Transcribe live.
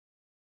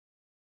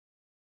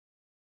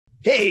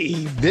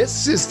Hey,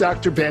 this is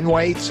Dr. Ben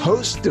Weitz,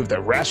 host of the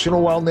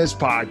Rational Wellness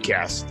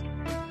Podcast.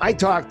 I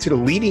talk to the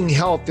leading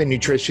health and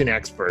nutrition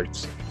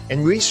experts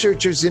and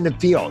researchers in the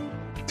field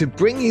to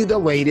bring you the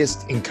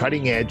latest in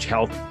cutting-edge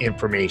health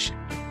information.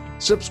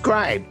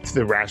 Subscribe to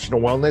the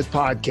Rational Wellness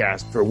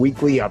Podcast for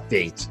weekly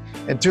updates.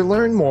 And to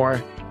learn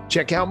more,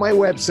 check out my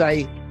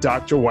website,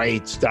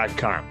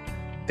 drweitz.com.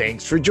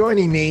 Thanks for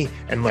joining me,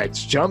 and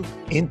let's jump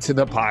into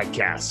the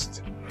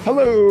podcast.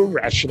 Hello,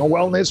 Rational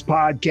Wellness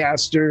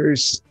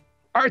Podcasters.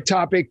 Our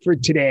topic for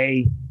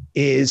today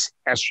is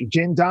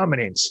estrogen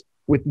dominance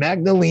with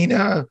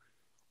Magdalena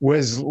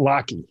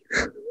Wszelaki.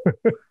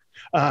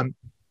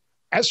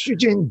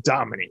 Estrogen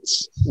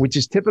dominance, which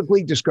is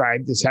typically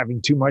described as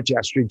having too much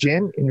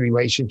estrogen in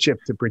relationship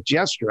to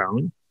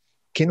progesterone,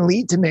 can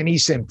lead to many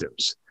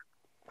symptoms,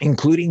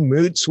 including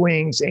mood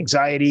swings,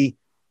 anxiety,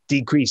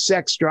 decreased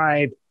sex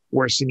drive,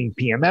 worsening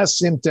PMS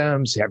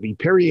symptoms, heavy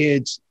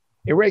periods,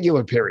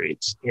 irregular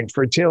periods,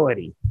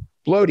 infertility,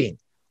 bloating,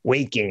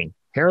 weight gain,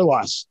 hair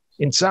loss,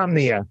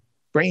 insomnia,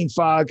 brain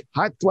fog,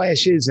 hot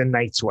flashes, and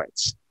night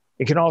sweats.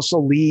 It can also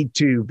lead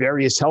to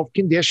various health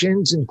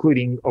conditions,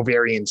 including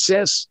ovarian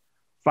cysts,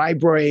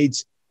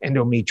 fibroids,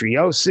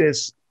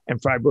 endometriosis,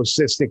 and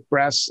fibrocystic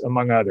breasts,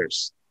 among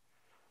others.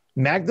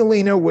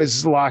 Magdalena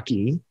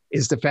Wszelaki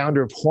is the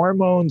founder of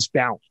Hormones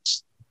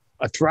Balance,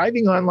 a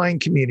thriving online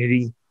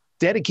community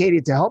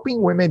dedicated to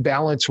helping women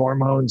balance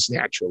hormones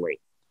naturally.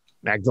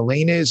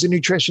 Magdalena is a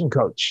nutrition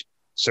coach,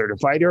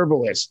 certified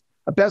herbalist,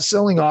 a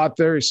best-selling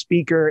author,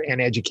 speaker,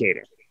 and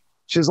educator.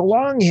 She has a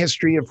long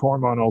history of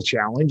hormonal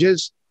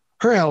challenges.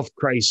 Her health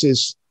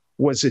crisis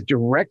was a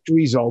direct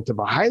result of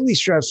a highly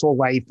stressful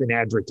life in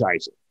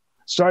advertising,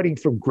 starting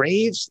from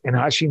Graves' and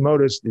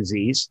Hashimoto's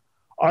disease,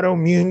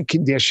 autoimmune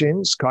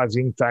conditions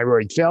causing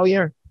thyroid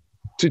failure,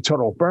 to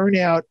total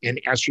burnout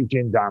and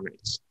estrogen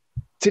dominance.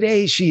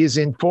 Today, she is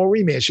in full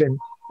remission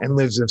and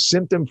lives a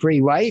symptom-free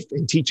life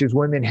and teaches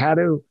women how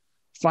to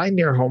find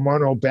their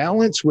hormonal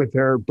balance with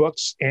her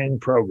books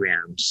and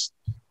programs.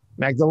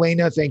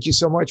 Magdalena, thank you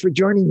so much for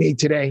joining me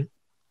today.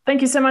 Thank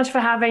you so much for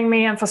having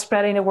me and for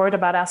spreading the word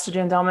about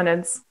estrogen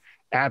dominance.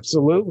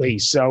 Absolutely.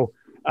 So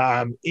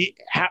can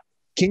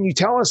you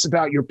tell us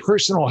about your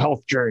personal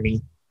health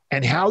journey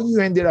and how you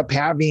ended up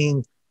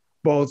having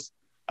both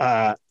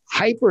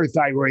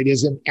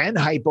hyperthyroidism and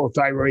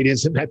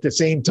hypothyroidism at the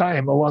same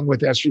time, along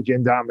with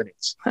estrogen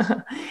dominance?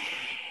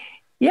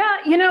 Yeah,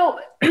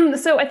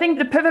 so I think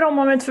the pivotal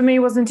moment for me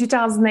was in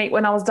 2008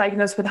 when I was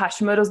diagnosed with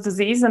Hashimoto's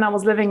disease, and I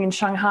was living in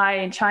Shanghai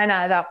in China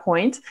at that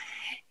point.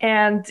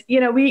 And,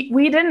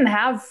 we didn't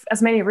have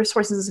as many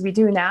resources as we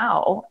do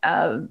now.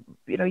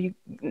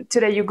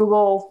 Today you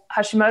Google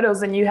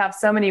Hashimoto's and you have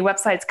so many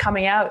websites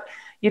coming out.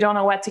 You don't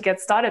know where to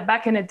get started.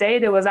 Back in the day,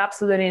 there was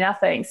absolutely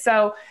nothing.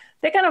 So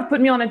they kind of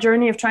put me on a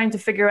journey of trying to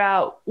figure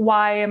out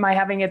why am I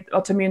having an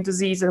autoimmune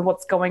disease and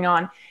what's going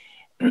on.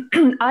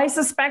 I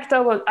suspect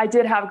I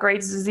did have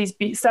Graves' disease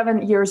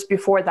 7 years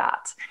before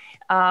that.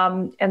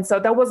 And so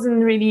that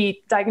wasn't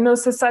really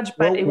diagnosed as such,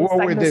 but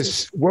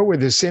what were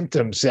the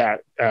symptoms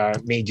that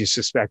made you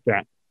suspect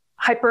that?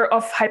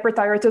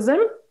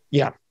 Hyperthyroidism?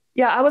 Yeah.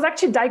 Yeah, I was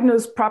actually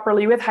diagnosed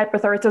properly with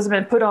hyperthyroidism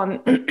and put on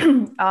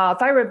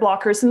thyroid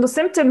blockers. And the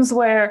symptoms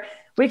were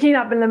waking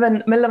up in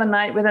the middle of the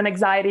night with an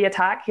anxiety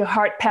attack, your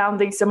heart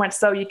pounding so much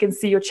so you can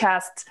see your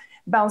chest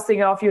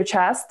bouncing off your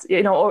chest,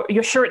 or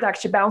your shirt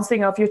actually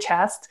bouncing off your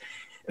chest,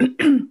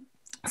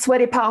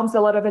 sweaty palms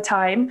a lot of the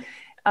time,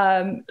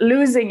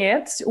 losing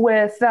it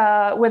with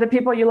the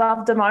people you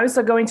love the most,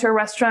 or going to a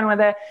restaurant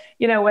where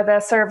the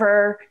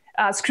server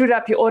screwed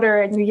up your order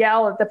and you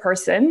yell at the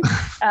person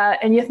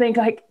and you think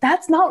like,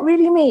 that's not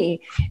really me.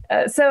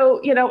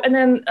 And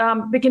then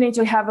beginning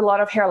to have a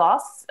lot of hair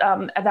loss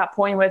at that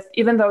point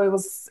even though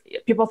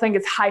people think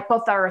it's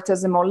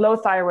hypothyroidism or low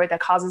thyroid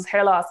that causes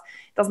hair loss.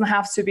 It doesn't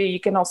have to be. You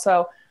can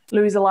also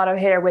lose a lot of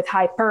hair with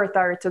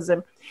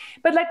hyperthyroidism.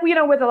 But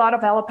with a lot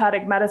of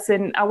allopathic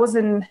medicine, I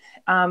wasn't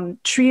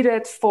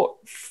treated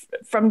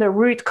from the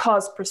root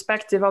cause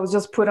perspective. I was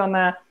just put on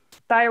a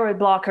thyroid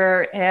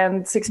blocker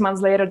and 6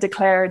 months later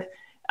declared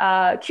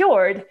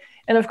cured.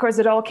 And of course,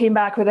 it all came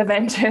back with a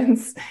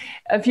vengeance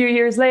a few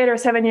years later,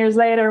 7 years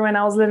later, when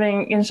I was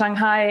living in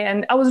Shanghai.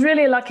 And I was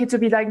really lucky to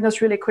be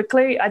diagnosed really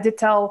quickly. I did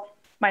tell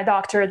my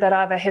doctor that I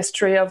have a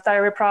history of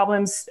thyroid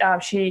problems.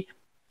 She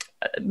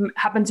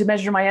happened to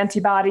measure my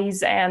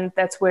antibodies, and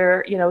that's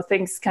where,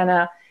 things kind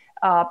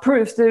of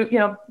proof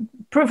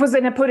was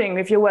in the pudding,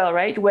 if you will,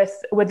 right,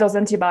 with those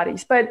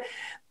antibodies. But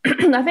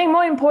I think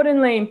more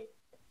importantly,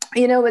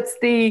 we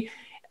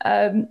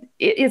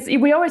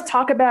always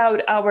talk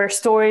about our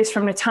stories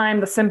from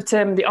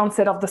the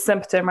onset of the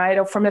symptom, right?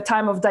 Or from the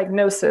time of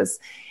diagnosis.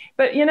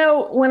 But,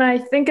 when I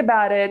think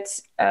about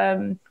it,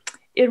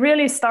 it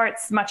really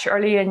starts much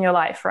earlier in your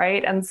life,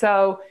 right? And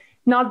so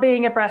not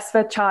being a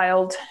breastfed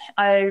child,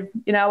 I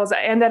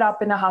ended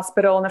up in the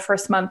hospital in the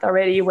first month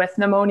already with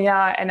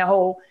pneumonia and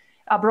a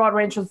broad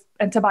range of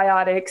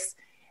antibiotics.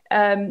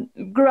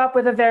 Grew up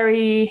with a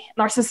very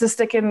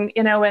narcissistic and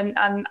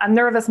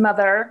nervous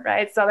mother,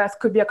 right? So that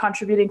could be a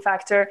contributing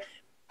factor.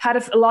 had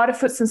a lot of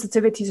food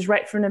sensitivities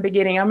right from the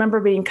beginning. I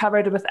remember being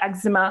covered with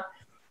eczema.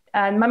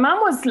 And my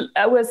mom I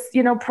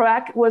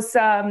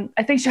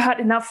think she had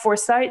enough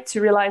foresight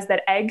to realize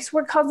that eggs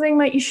were causing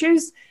my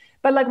issues.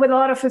 But like with a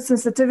lot of food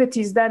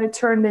sensitivities, then it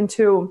turned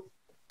into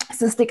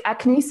cystic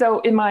acne. So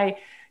in my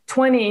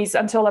 20s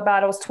until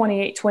about I was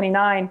 28,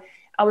 29,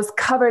 I was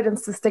covered in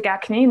cystic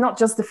acne, not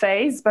just the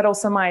face, but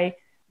also my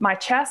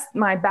chest,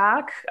 my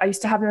back. I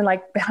used to have them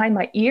like behind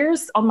my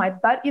ears, on my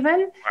butt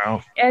even.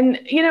 Wow. And,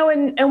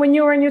 and when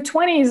you were in your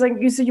 20s,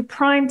 like you said, your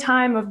prime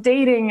time of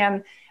dating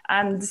and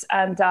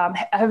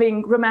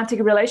having romantic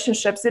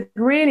relationships, it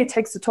really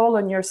takes a toll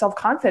on your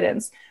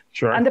self-confidence.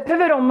 Sure. And the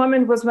pivotal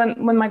moment was when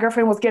my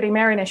girlfriend was getting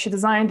married and she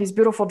designed these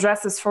beautiful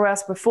dresses for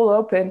us with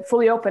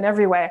fully open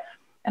everywhere.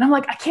 And I'm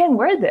like, I can't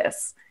wear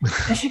this.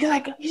 And she's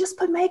like, you just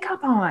put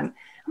makeup on.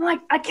 I'm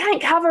like, I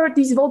can't cover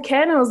these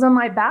volcanoes on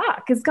my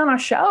back. It's going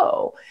to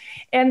show.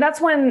 And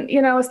that's when,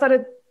 I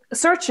started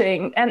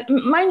searching. And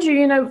mind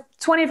you,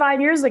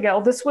 25 years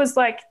ago, this was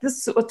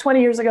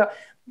 20 years ago,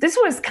 this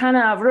was kind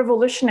of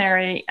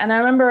revolutionary. And I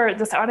remember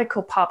this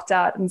article popped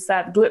out and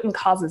said, gluten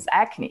causes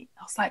acne.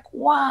 I was like,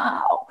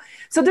 wow.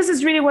 So this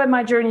is really where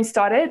my journey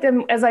started.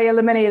 And as I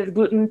eliminated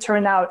gluten,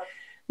 turned out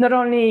not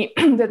only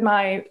that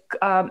my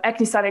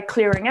acne started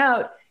clearing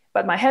out,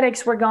 but my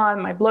headaches were gone,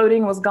 my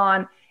bloating was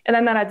gone. And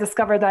then I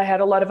discovered that I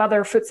had a lot of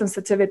other food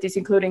sensitivities,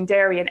 including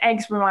dairy and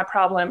eggs were my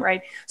problem,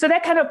 right? So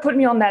that kind of put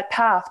me on that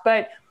path.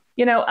 But,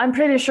 I'm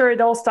pretty sure it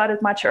all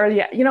started much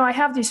earlier. I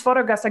have these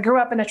photographs. I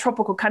grew up in a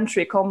tropical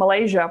country called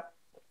Malaysia.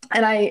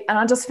 And I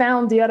just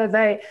found the other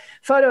day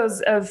photos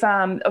of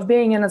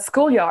being in a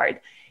schoolyard.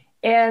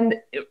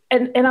 And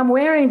I'm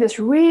wearing this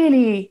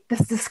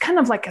this kind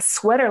of like a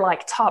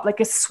sweater-like top, like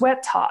a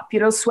sweat top,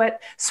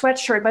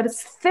 sweatshirt, but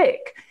it's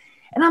thick.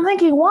 And I'm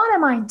thinking, what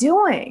am I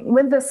doing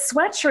with this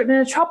sweatshirt in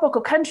a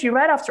tropical country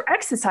right after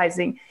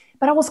exercising?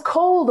 But I was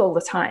cold all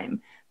the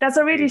time. That's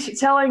already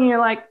telling you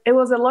like it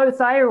was a low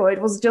thyroid.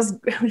 It was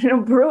just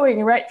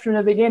brewing right from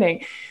the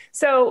beginning.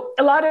 So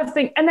a lot of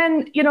things. And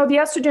then, the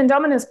estrogen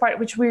dominance part,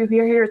 which we're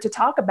here to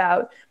talk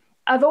about,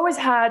 I've always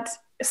had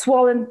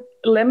swollen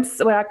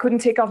limbs where I couldn't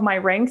take off my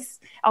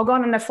rings. I'll go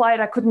on a flight,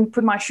 I couldn't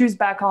put my shoes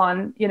back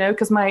on,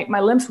 because my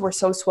limbs were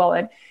so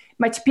swollen.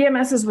 My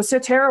PMSs were so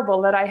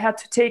terrible that I had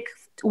to take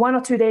 1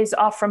 or 2 days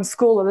off from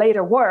school or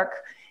later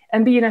work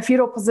and be in a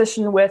fetal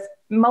position with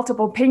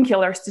multiple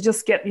painkillers to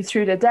just get me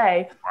through the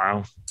day.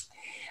 Wow.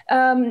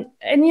 And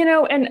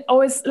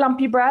always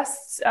lumpy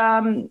breasts,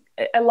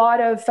 a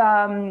lot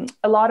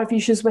of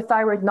issues with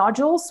thyroid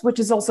nodules, which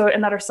is also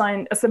another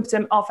sign, a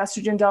symptom of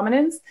estrogen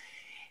dominance.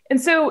 And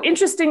so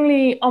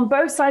interestingly, on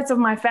both sides of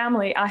my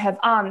family, I have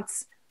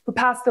aunts who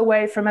passed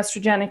away from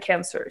estrogenic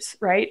cancers,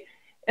 right?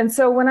 And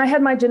so when I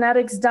had my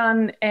genetics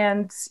done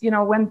and,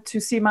 went to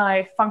see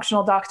my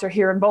functional doctor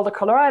here in Boulder,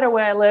 Colorado,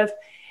 where I live,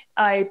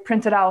 I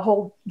printed out a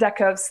whole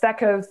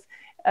stack of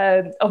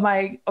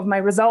my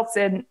results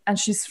in, and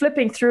she's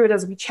flipping through it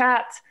as we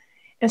chat.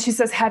 And she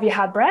says, have you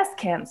had breast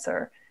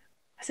cancer?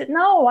 I said,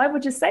 no, why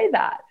would you say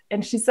that?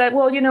 And she said,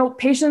 well,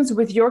 patients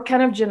with your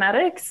kind of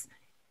genetics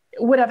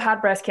would have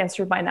had breast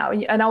cancer by now.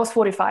 And I was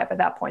 45 at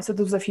that point. So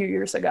this was a few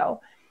years ago.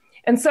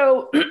 And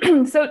so,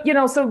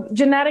 so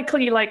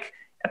genetically, like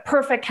a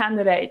perfect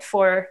candidate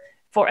for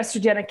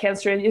estrogenic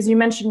cancer. As you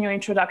mentioned in your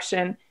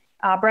introduction,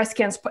 breast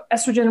cancer,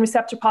 estrogen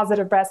receptor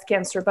positive breast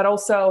cancer, but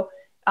also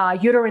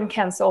uterine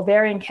cancer,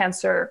 ovarian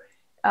cancer,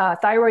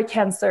 thyroid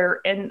cancer,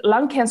 and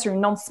lung cancer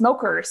in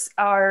non-smokers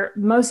are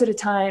most of the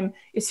time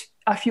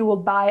are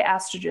fueled by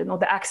estrogen or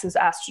the excess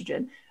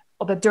estrogen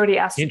or the dirty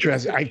estrogen.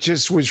 Interesting. I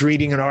just was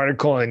reading an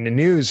article in the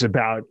news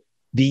about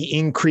the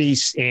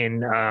increase in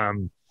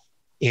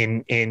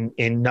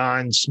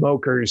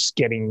non-smokers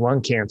getting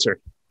lung cancer.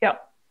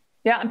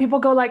 Yeah. And people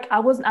go like,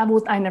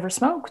 I never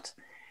smoked.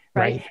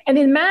 Right. And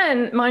in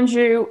men, mind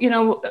you,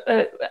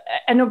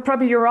 I know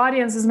probably your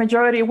audience is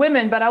majority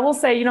women, but I will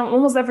say,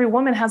 almost every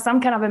woman has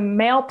some kind of a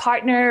male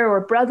partner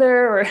or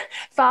brother or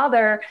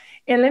father.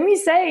 And let me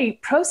say,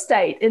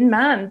 prostate in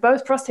men,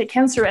 both prostate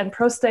cancer and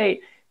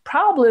prostate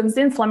problems,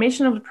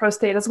 inflammation of the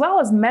prostate, as well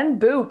as men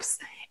boobs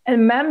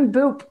and men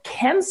boob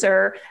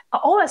cancer,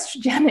 are all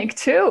estrogenic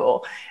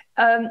too.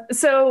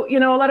 So, a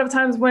lot of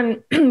times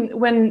when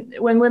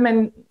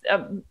women,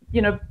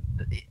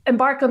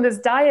 embark on this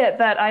diet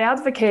that I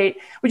advocate,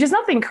 which is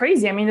nothing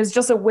crazy. I mean, it's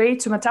just a way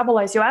to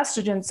metabolize your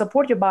estrogen,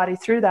 support your body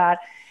through that.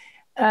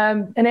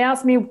 And they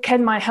asked me,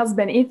 can my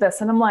husband eat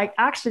this? And I'm like,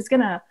 actually, it's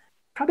going to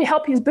probably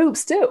help his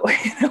boobs too.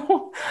 That's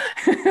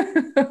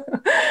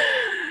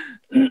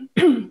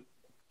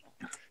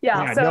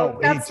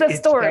the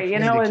story,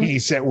 It's the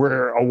case that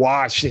we're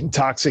awash in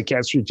toxic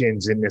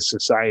estrogens in this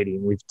society.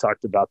 And we've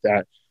talked about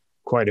that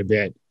quite a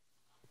bit.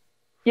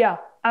 Yeah,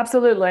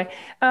 absolutely.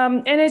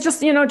 And it's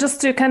just,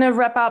 just to kind of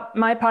wrap up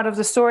my part of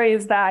the story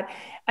is that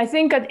I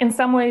think that in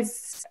some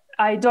ways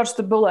I dodged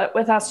the bullet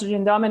with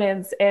estrogen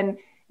dominance and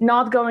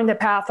not going the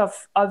path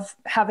of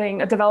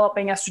having a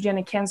developing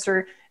estrogenic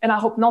cancer. And I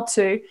hope not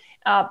to,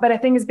 but I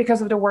think it's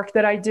because of the work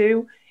that I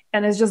do.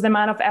 And it's just the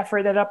amount of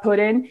effort that I put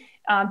in.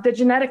 The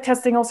genetic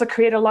testing also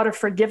created a lot of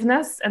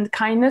forgiveness and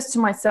kindness to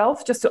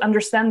myself, just to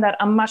understand that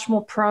I'm much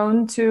more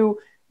prone to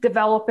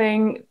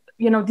developing,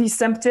 these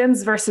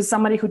symptoms versus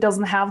somebody who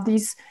doesn't have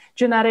these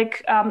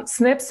genetic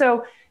SNPs.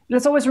 So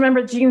let's always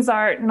remember, genes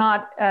are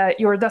not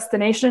your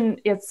destination.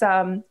 It's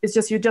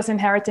just, you're just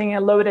inheriting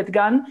a loaded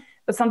gun,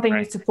 but something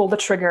needs to pull the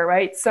trigger,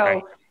 right?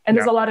 So, and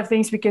there's a lot of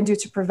things we can do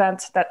to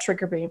prevent that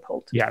trigger being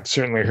pulled. Yeah, I've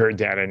certainly heard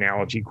that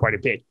analogy quite a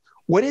bit.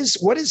 What is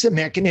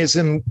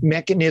the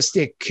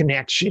mechanistic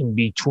connection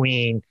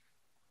between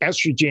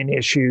estrogen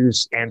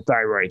issues and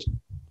thyroid?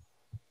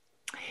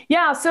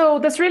 Yeah, so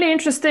that's really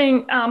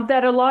interesting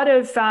that a lot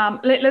of,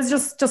 let's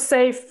just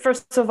say,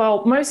 first of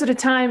all, most of the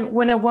time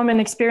when a woman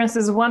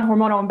experiences one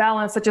hormonal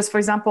imbalance, such as, for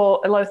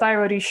example, a low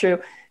thyroid issue,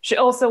 she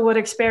also would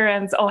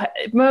experience, or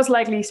most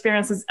likely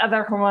experiences,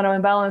 other hormonal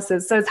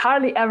imbalances. So it's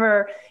hardly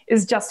ever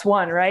is just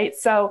one, right?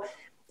 So,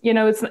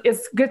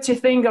 it's good to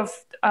think of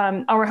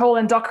our whole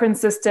endocrine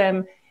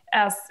system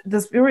as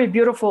this really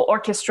beautiful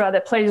orchestra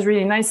that plays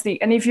really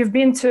nicely. And if you've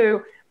been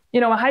to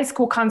a high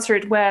school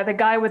concert where the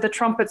guy with the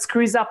trumpet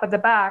screws up at the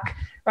back,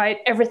 right?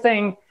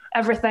 Everybody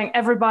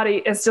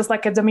is just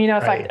like a domino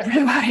effect. Right.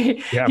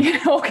 Everybody,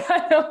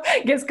 kind of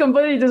gets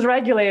completely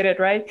dysregulated,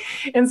 right?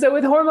 And so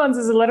with hormones,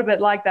 it's a little bit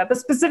like that. But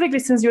specifically,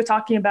 since you're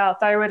talking about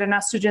thyroid and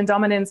estrogen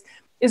dominance,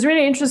 it's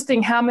really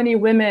interesting how many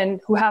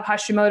women who have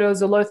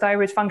Hashimoto's or low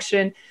thyroid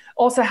function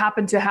also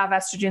happen to have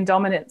estrogen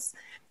dominance,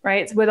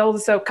 right? With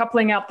also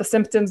coupling out the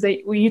symptoms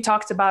that you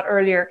talked about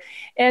earlier.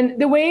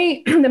 And the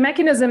way, the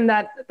mechanism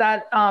that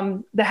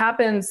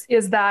happens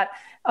is that,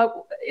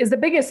 is the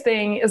biggest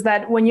thing is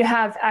that when you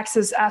have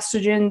excess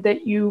estrogen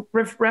that you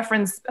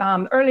referenced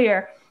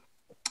earlier,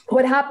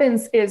 what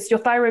happens is your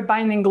thyroid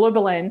binding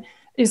globulin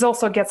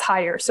also gets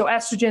higher. So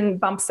estrogen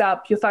bumps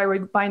up your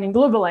thyroid binding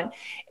globulin.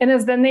 And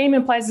as the name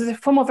implies, it's a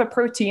form of a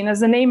protein.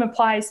 As the name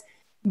implies,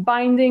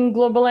 binding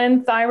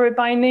globulin, thyroid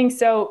binding.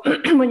 So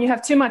when you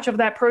have too much of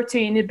that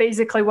protein, it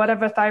basically,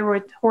 whatever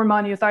thyroid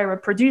hormone your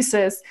thyroid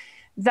produces,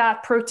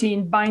 that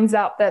protein binds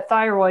up that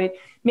thyroid,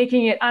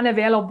 making it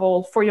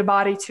unavailable for your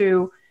body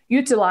to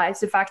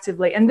utilize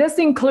effectively. And this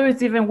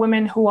includes even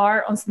women who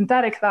are on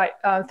synthetic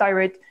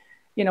thyroid,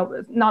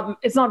 it's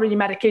not really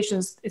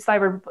medications, it's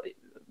thyroid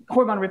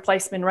hormone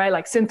replacement, right?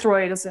 Like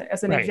Synthroid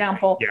as an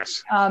example.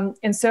 Yes.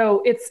 And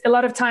so it's a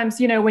lot of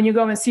times, when you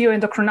go and see your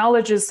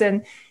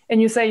endocrinologist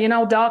and you say,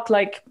 doc,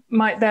 like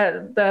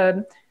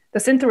the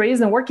Synthroid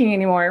isn't working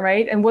anymore,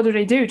 right? And what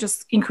do?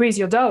 Just increase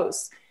your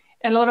dose.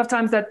 And a lot of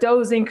times that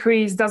dose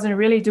increase doesn't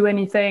really do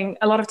anything.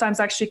 A lot of times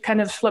actually kind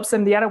of flips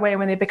them the other way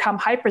when they become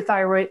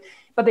hyperthyroid,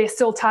 but they're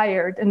still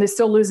tired and they're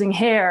still losing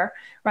hair,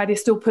 right? They're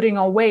still putting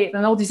on weight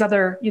and all these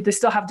other, they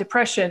still have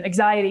depression,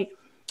 anxiety,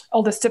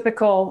 all this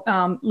typical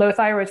low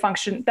thyroid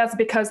function. That's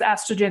because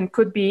estrogen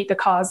could be the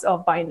cause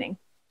of binding.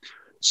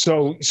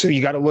 So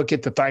you got to look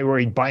at the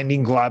thyroid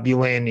binding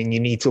globulin and you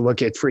need to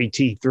look at free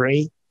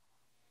T3.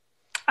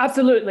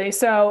 Absolutely.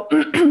 So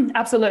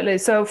absolutely.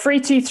 So free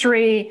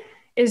T3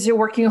 is your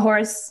working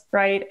horse,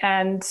 right?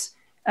 And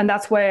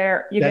that's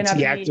where you're going to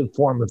be. That's the active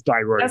form of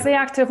thyroid. That's the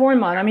active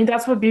hormone. I mean,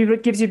 that's what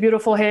gives you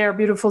beautiful hair,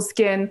 beautiful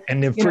skin.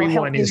 And the free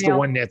one is the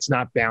one that's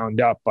not bound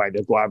up by the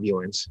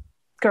globulins.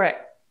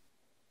 Correct.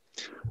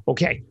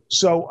 Okay.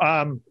 So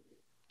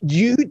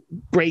you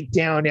break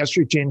down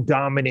estrogen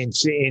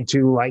dominance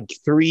into like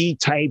 3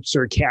 types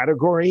or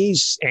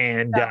categories.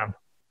 And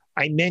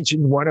I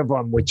mentioned one of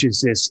them, which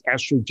is this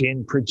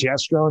estrogen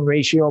progesterone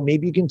ratio.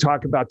 Maybe you can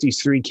talk about these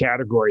 3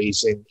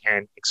 categories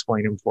and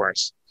explain them for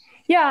us.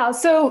 Yeah.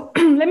 So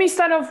let me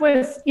start off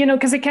with,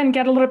 because it can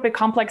get a little bit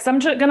complex. I'm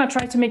just going to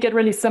try to make it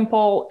really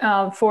simple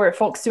for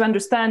folks to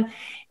understand.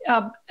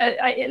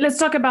 Let's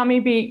talk about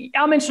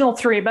I'll mention all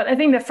 3, but I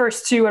think the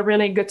first 2 are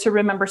really good to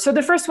remember. So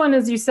the first one,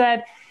 as you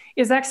said,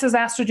 is excess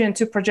estrogen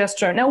to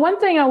progesterone. Now, one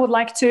thing I would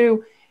like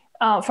to,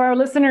 for our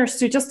listeners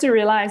to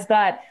realize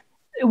that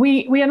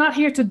we are not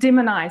here to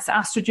demonize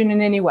estrogen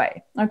in any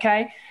way,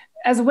 okay?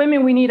 As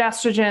women, we need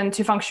estrogen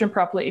to function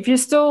properly. If you're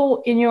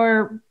still in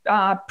your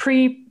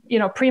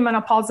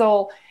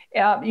premenopausal,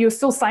 you're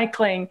still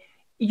cycling,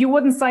 you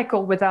wouldn't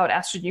cycle without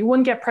estrogen. You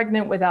wouldn't get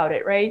pregnant without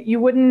it, right? We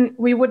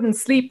wouldn't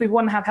sleep. We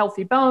wouldn't have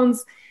healthy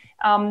bones,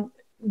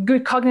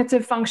 good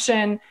cognitive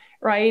function,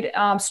 right?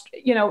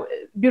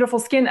 Beautiful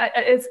skin.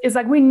 It's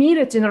like we need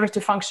it in order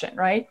to function,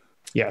 right?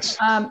 Yes.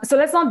 So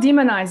let's not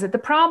demonize it. The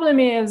problem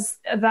is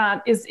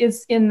that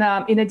is in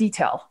a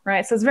detail,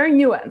 right? So it's very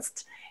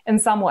nuanced in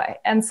some way.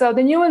 And so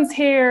the nuance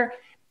here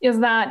is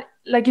that,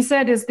 like you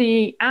said, is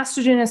the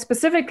estrogen, and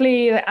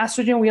specifically the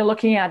estrogen we are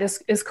looking at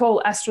is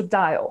called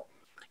estradiol.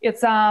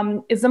 It's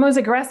the most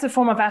aggressive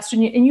form of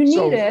estrogen, and you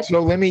need it. So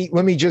let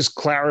me just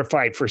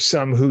clarify for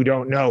some who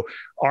don't know.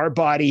 Our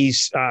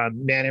bodies,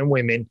 men and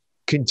women,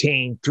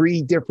 contain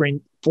 3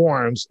 different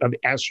forms of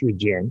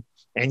estrogen,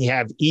 and you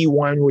have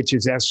E1, which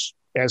is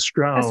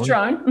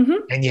estrone, mm-hmm.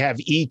 and you have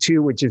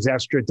E2, which is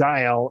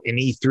estradiol, and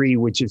E3,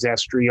 which is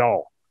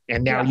estriol.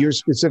 And now you're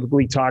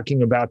specifically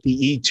talking about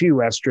the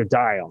E2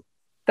 estradiol.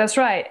 That's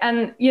right.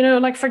 And,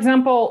 like, for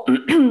example,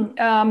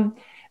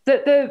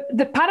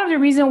 The part of the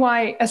reason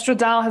why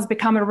estradiol has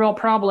become a real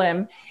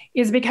problem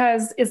is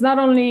because it's not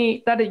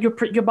only that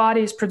your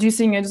body is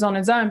producing it on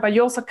its own, but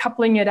you're also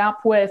coupling it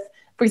up with,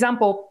 for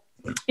example,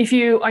 if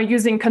you are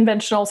using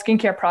conventional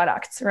skincare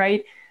products,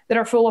 right, that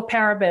are full of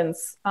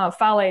parabens,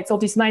 phthalates, all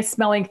these nice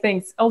smelling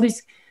things, all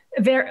these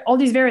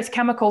various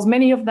chemicals,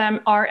 many of them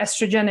are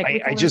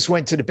estrogenic. I just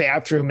went to the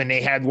bathroom and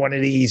they had one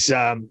of these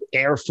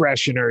air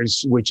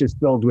fresheners, which is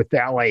filled with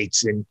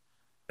phthalates. And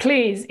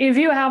please, if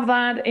you have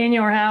that in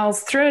your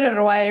house, throw it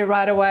away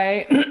right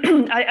away.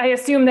 I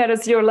assume that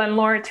it's your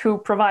landlord who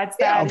provides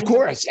that. Yeah, of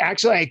course.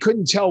 Actually, I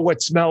couldn't tell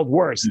what smelled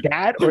worse,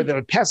 that or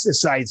the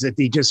pesticides that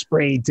they just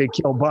sprayed to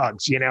kill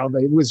bugs. You know,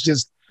 it was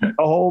just, the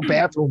whole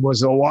bathroom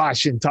was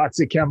awash in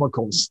toxic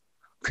chemicals.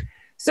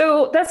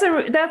 So that's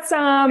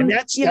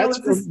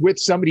with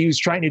somebody who's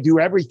trying to do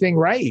everything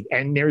right.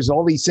 And there's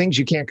all these things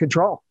you can't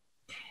control.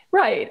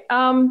 Right.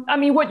 I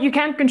mean, what you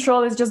can't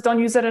control is just don't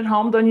use it at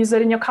home. Don't use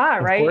it in your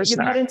car, right? You're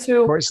not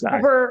into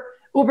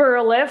Uber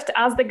or Lyft,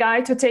 ask the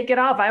guy to take it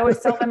off. I always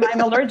tell them I'm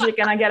allergic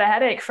and I get a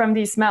headache from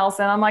these smells.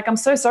 And I'm like, I'm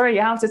so sorry,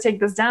 you have to take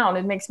this down.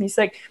 It makes me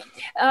sick.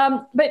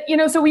 But,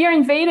 so we are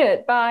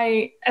invaded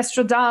by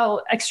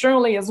estradiol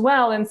externally as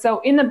well. And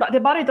so the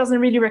body doesn't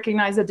really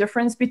recognize the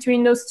difference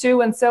between those two.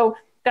 And so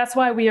that's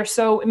why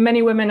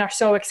many women are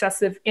so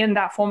excessive in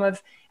that form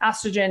of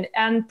estrogen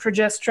and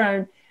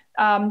progesterone.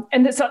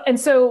 And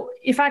so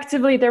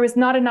effectively, there is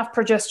not enough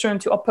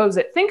progesterone to oppose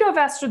it. Think of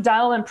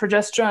estradiol and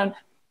progesterone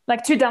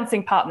like two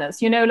dancing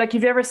partners. Like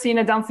you've ever seen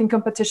a dancing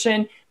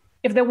competition,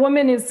 if the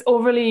woman is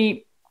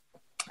overly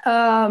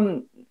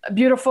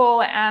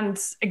beautiful and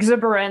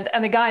exuberant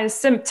and the guy is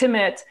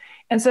timid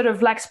and sort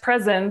of lacks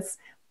presence,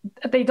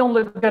 they don't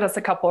look good as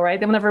a couple, right?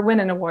 They'll never win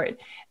an award.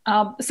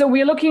 So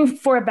we're looking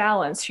for a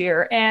balance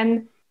here.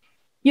 And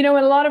a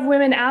lot of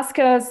women ask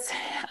us,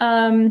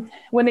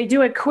 when they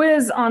do a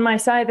quiz on my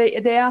site,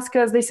 they ask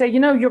us, they say,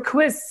 your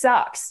quiz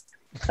sucks.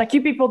 Like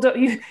you people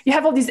you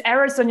have all these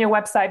errors on your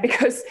website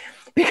because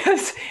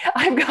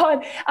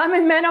I'm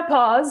in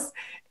menopause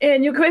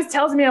and your quiz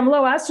tells me I'm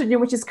low estrogen,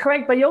 which is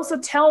correct. But you're also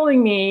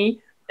telling me,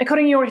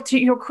 according to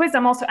your quiz,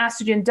 I'm also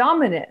estrogen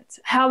dominant.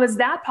 How is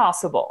that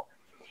possible?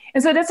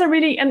 And so that's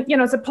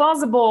it's a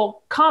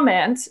plausible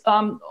comment,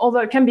 although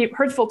it can be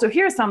hurtful to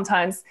hear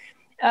sometimes.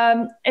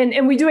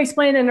 And we do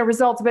explain in the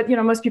results, but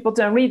most people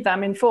don't read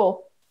them in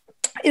full,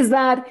 is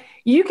that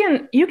you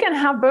can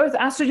have both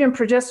estrogen and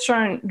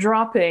progesterone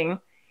dropping,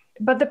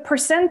 but the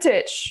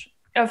percentage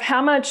of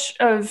how much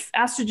of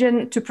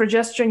estrogen to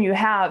progesterone you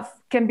have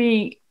can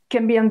be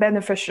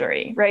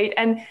unbeneficiary, right?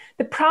 And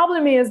the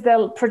problem is that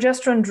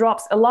progesterone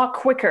drops a lot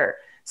quicker,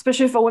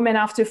 especially for women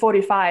after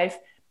 45,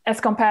 as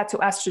compared to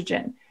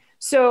estrogen.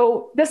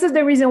 So this is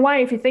the reason why,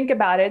 if you think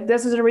about it,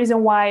 this is the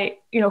reason why,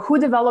 who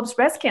develops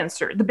breast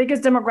cancer? The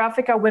biggest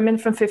demographic are women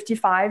from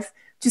 55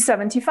 to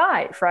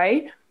 75,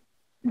 right?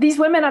 These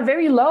women are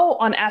very low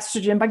on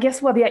estrogen, but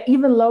guess what? They are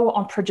even low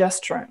on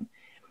progesterone.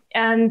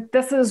 And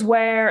this is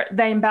where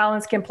the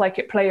imbalance can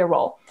play a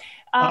role.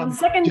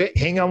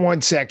 Hang on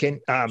one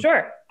second.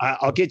 Sure.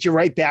 I'll get you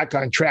right back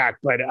on track,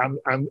 but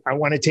I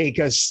want to take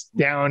us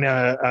down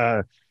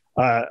a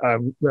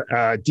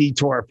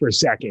detour for a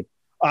second.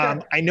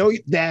 Sure. I know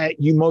that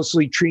you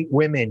mostly treat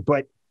women,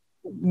 but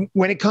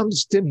when it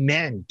comes to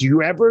men, do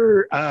you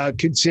ever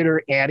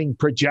consider adding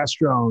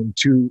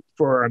progesterone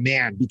for a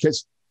man?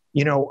 Because,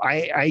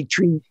 I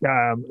treat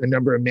a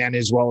number of men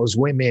as well as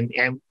women,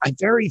 and I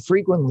very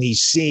frequently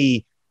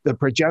see the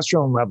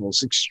progesterone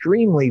levels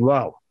extremely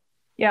low.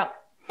 Yeah.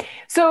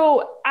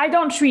 So I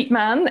don't treat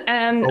men,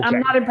 and okay. I'm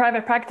not in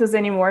private practice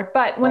anymore,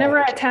 but whenever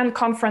I attend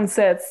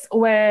conferences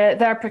where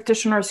there are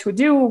practitioners who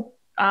do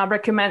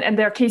recommend, and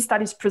their case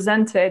studies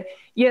presented,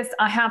 yes,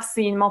 I have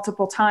seen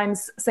multiple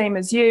times, same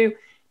as you,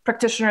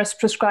 practitioners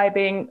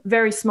prescribing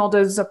very small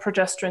doses of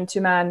progesterone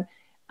to men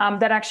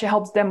that actually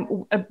helps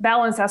them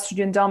balance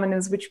estrogen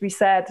dominance, which we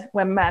said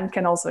when men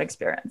can also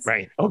experience.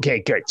 Right. Okay,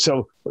 good.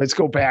 So let's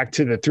go back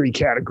to the three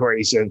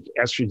categories of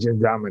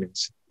estrogen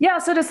dominance. Yeah.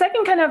 So the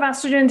second kind of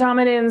estrogen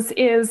dominance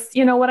is,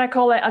 what I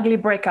call an ugly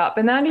breakup.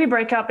 And the ugly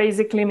breakup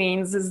basically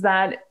means is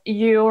that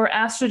your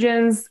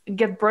estrogens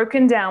get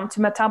broken down to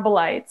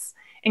metabolites.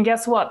 And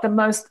guess what? The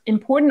most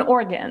important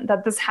organ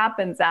that this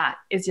happens at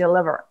is your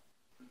liver.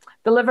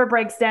 The liver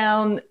breaks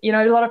down,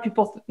 a lot of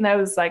people know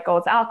it's like,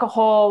 it's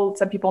alcohol.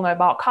 Some people know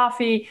about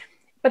coffee,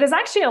 but it's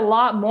actually a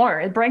lot more.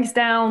 It breaks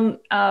down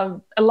a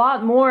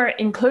lot more,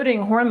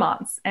 including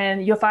hormones.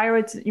 And your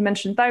thyroid, you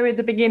mentioned thyroid at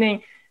the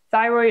beginning.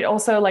 Thyroid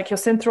also, like your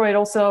synthroid,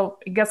 also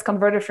gets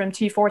converted from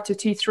T4 to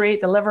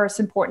T3. The liver is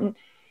important.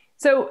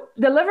 So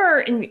the liver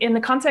in the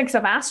context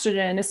of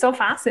estrogen is so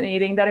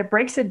fascinating that it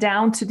breaks it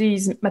down to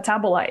these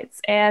metabolites.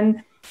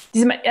 And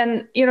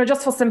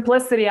just for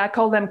simplicity, I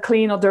call them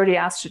clean or dirty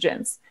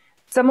estrogens.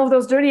 Some of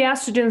those dirty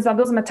estrogens are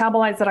those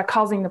metabolites that are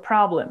causing the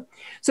problem.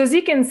 So as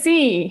you can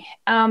see,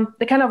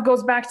 it kind of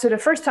goes back to the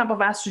first type of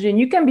estrogen.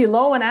 You can be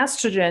low on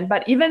estrogen,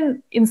 but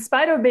even in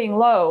spite of being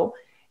low,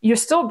 you're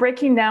still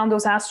breaking down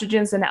those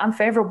estrogens in an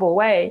unfavorable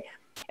way.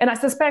 And I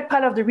suspect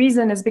part of the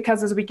reason is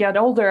because as we get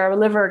older, our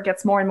liver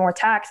gets more and more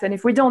taxed. And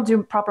if we don't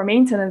do proper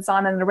maintenance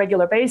on a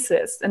regular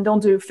basis and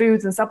don't do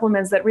foods and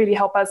supplements that really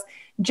help us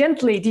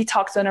gently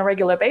detox on a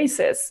regular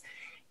basis,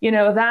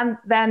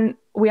 then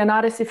we are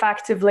not as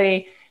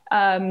effectively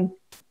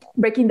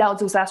breaking down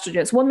those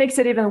estrogens. What makes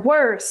it even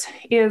worse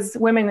is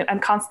women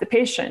and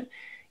constipation.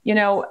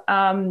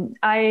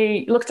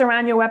 I looked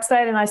around your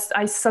website and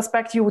I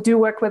suspect you do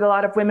work with a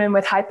lot of women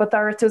with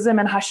hypothyroidism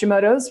and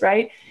Hashimoto's,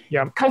 right?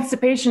 Yeah.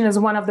 Constipation is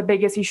one of the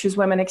biggest issues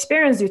women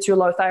experience due to a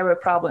low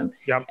thyroid problem.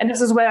 Yeah. And this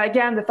is where,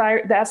 again, the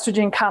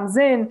estrogen comes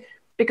in,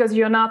 because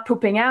you're not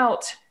pooping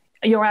out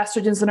your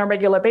estrogens on a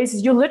regular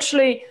basis. You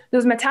literally,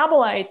 those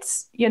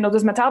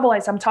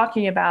metabolites I'm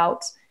talking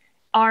about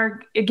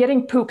are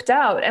getting pooped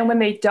out. And when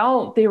they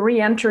don't, they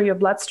re-enter your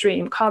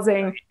bloodstream,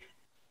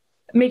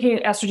 making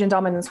estrogen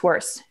dominance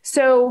worse.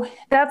 So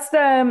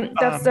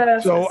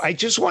So I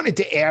just wanted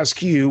to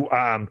ask you,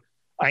 I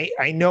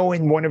know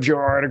in one of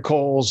your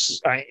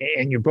articles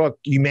and your book,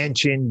 you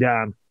mentioned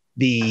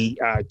the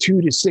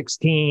 2 to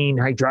 16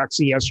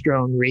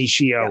 hydroxyestrone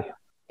ratio. Yeah.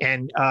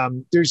 And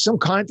there's some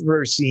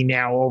controversy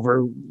now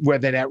over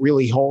whether that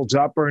really holds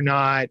up or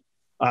not.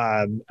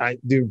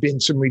 There have been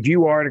some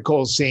review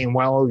articles saying,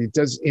 well,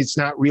 it's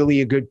not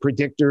really a good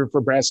predictor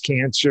for breast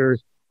cancer.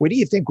 What do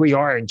you think we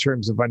are in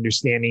terms of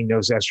understanding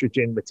those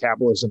estrogen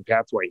metabolism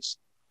pathways?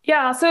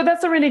 Yeah, so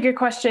that's a really good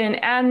question.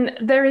 And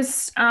there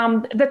is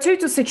the 2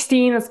 to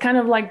 16 is kind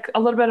of like a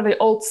little bit of the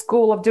old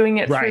school of doing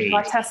it through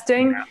blood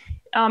testing. Yeah.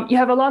 You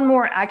have a lot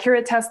more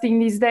accurate testing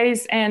these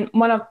days. And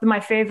one of my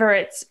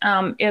favorites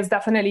is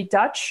definitely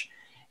Dutch.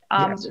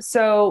 Yes.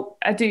 So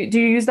do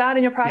you use that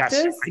in your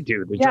practice? Yes, I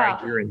do. The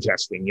dry urine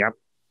testing. Yep.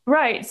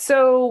 Right.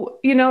 So,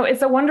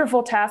 it's a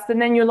wonderful test.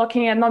 And then you're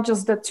looking at not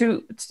just the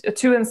 2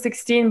 and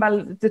 16,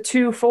 but the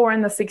 2, 4,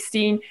 and the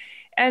 16.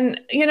 And,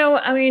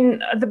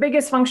 the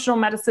biggest functional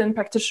medicine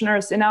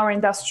practitioners in our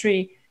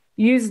industry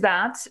use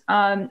that.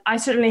 I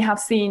certainly have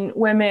seen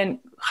women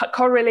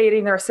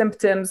correlating their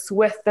symptoms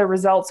with the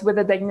results, with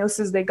the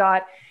diagnosis they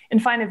got, and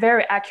find it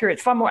very accurate,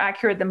 far more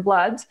accurate than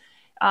blood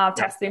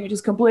testing, which is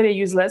completely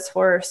useless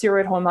for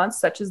steroid hormones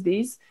such as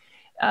these.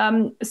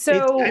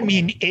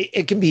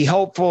 It can be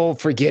helpful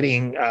for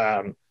getting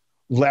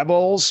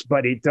levels,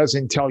 but it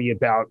doesn't tell you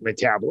about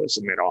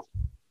metabolism at all.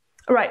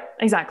 Right.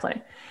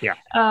 Exactly. Yeah.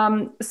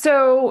 It's,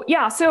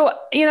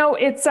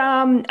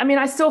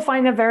 I still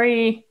find it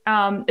very,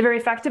 very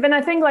effective. And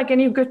I think like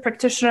any good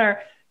practitioner,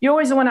 you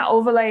always want to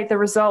overlay the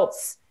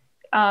results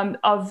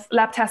of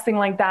lab testing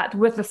like that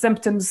with the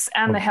symptoms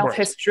and the health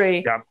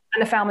history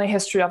and the family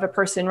history of a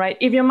person, right?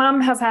 If your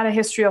mom has had a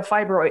history of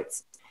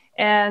fibroids,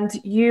 and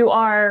you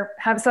are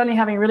suddenly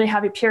having really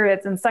heavy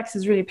periods and sex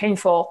is really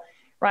painful,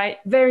 right?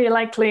 Very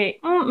likely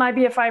might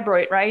be a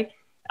fibroid, right?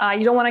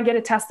 You don't want to get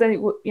it tested,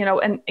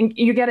 and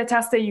you get it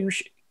tested.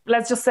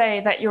 Let's just say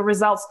that your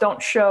results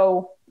don't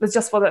show, let's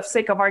just for the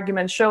sake of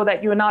argument, show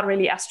that you're not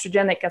really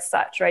estrogenic as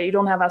such, right? You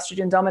don't have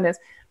estrogen dominance.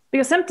 But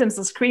your symptoms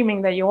are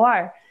screaming that you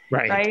are,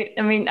 right?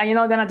 Are you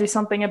not going to do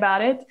something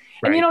about it?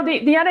 Right.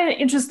 And, the other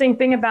interesting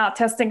thing about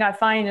testing I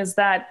find is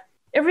that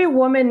every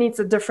woman needs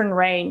a different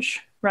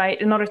range,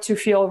 right, in order to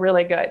feel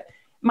really good.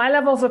 My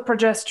levels of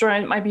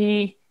progesterone might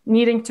be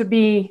needing to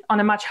be on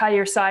a much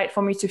higher side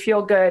for me to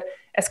feel good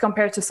as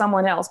compared to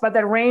someone else. But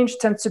that range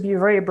tends to be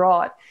very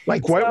broad.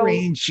 Like what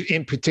range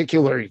in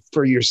particular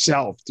for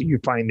yourself do you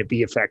find to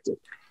be effective?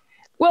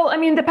 Well,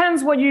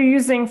 depends what you're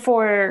using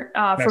for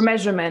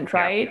measurement,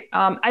 right?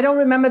 Yeah. I don't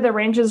remember the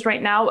ranges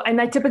right now. And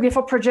I typically,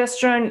 for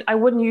progesterone, I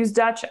wouldn't use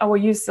Dutch. I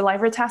would use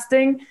saliva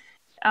testing.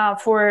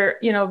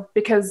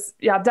 Because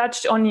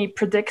Dutch only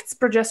predicts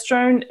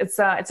progesterone.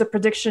 It's a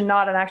prediction,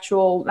 not an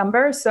actual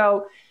number.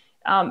 So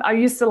I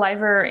used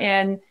saliva,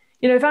 and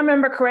if I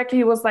remember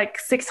correctly, it was like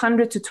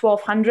 600 to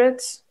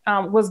 1200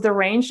 was the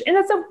range, and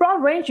it's a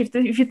broad range.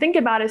 If you think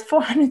about it,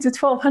 400 to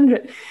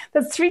 1200,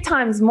 that's 3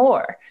 times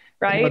more,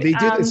 right? But they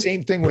did the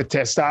same thing with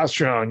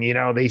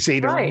testosterone. They say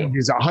the range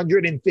is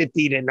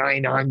 150 to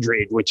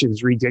 900, which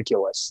is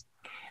ridiculous.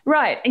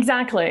 Right,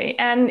 exactly.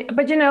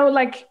 But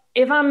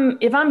if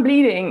I'm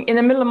bleeding in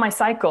the middle of my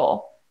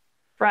cycle,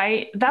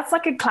 right, that's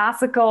like a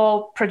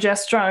classical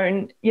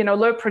progesterone,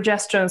 low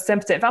progesterone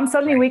symptom. If I'm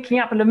suddenly waking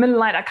up in the middle of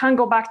the night, I can't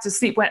go back to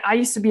sleep when I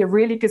used to be a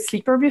really good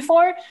sleeper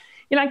before,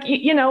 then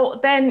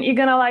you're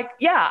gonna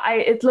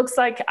it looks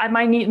like I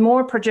might need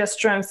more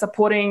progesterone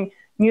supporting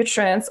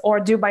nutrients or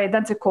do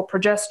bioidentical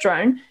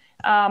progesterone.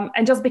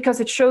 And just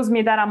because it shows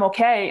me that I'm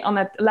okay on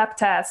a lab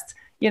test,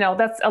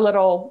 that's a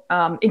little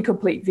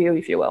incomplete view,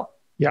 if you will.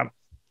 Yeah.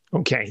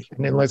 Okay.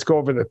 And then let's go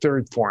over the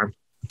third form.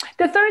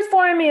 The third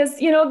form is,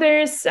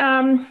 there's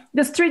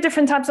 3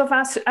 different types of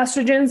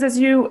estrogens, as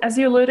you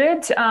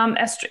alluded, E1,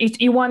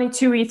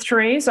 E2,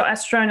 E3, so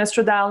estrogen,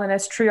 estradiol, and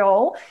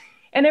estriol.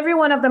 And every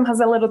one of them has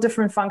a little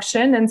different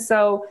function. And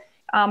so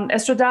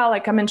estradiol,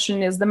 like I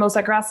mentioned, is the most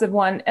aggressive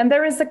one. And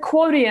there is a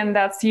quotient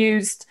that's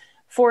used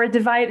for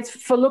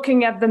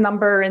looking at the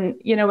number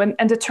and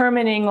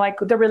determining like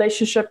the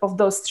relationship of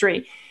those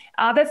 3.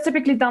 That's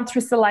typically done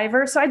through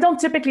saliva. So I don't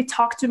typically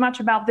talk too much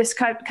about this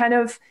kind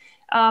of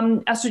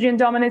estrogen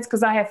dominance,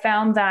 because I have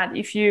found that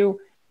if you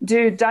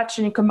do Dutch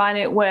and you combine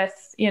it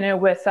with,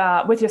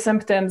 with your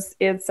symptoms,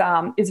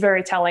 it's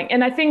very telling.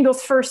 And I think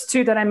those first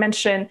two that I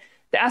mentioned,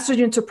 the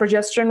estrogen to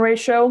progesterone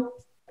ratio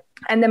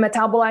and the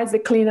metabolize, the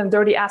clean and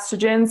dirty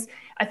estrogens,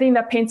 I think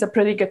that paints a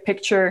pretty good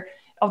picture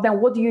of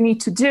then what do you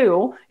need to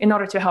do in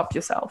order to help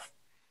yourself.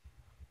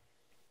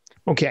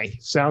 Okay,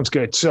 sounds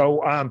good.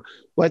 So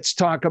let's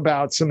talk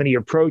about some of the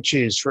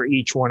approaches for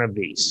each one of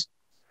these.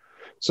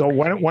 So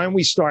why don't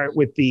we start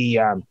with the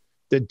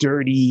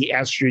dirty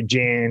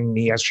estrogen,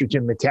 the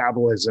estrogen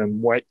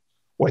metabolism? What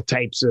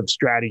types of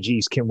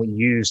strategies can we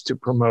use to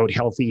promote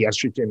healthy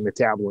estrogen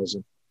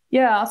metabolism?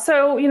 Yeah,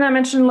 so I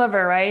mentioned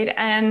liver, right?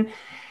 And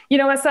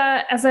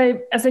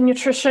as a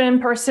nutrition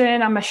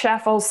person, I'm a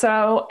chef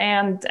also,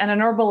 and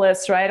an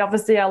herbalist, right?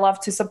 Obviously, I love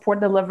to support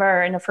the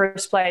liver in the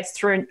first place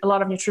through a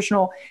lot of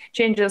nutritional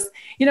changes.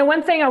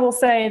 One thing I will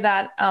say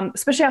that,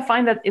 especially I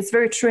find that it's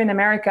very true in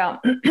America,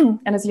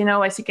 and as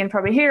you can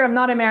probably hear, I'm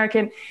not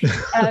American.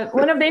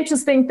 One of the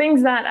interesting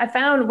things that I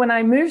found when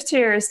I moved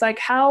here is like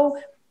how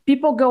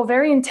people go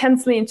very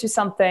intensely into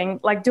something,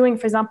 like doing,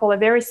 for example, a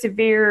very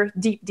severe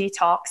deep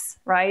detox,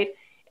 right?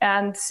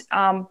 And,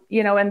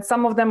 and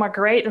some of them are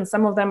great and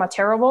some of them are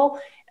terrible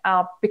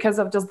because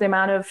of just the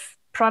amount of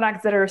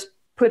products that are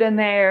put in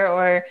there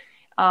or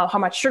how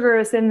much sugar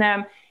is in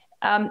them.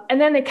 And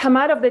then they come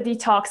out of the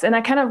detox and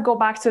I kind of go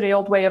back to the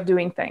old way of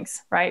doing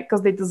things, right?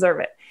 Because they deserve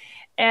it.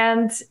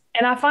 And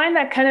I find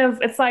that kind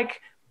of, it's like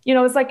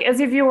as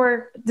if you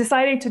were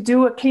deciding to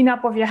do a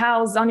cleanup of your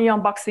house on your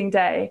unboxing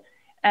day.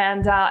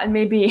 And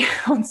maybe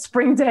on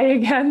spring day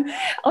again,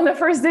 on the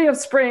first day of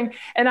spring,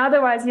 and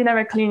otherwise you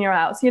never clean your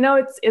house.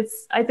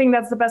 I think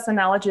that's the best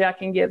analogy I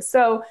can give.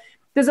 So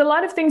there's a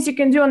lot of things you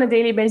can do on a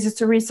daily basis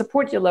to really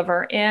support your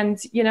liver.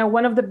 And,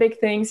 one of the big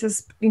things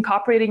is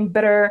incorporating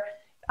bitter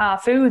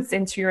foods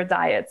into your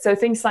diet. So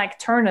things like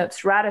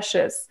turnips,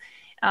 radishes,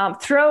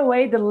 throw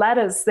away the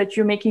lettuce that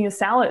you're making a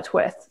salad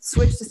with,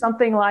 switch to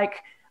something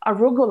like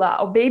arugula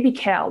or baby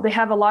kale. They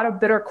have a lot of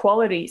bitter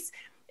qualities.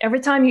 Every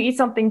time you eat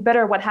something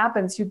bitter, what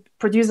happens? You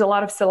produce a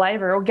lot of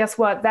saliva. Well, guess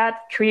what?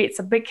 That creates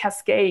a big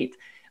cascade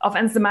of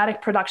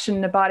enzymatic production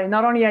in the body.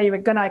 Not only are you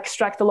going to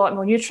extract a lot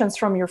more nutrients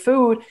from your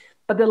food,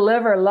 but the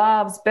liver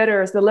loves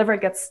bitters. The liver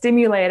gets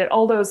stimulated.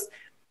 All those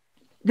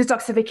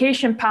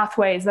detoxification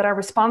pathways that are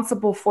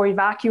responsible for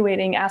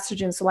evacuating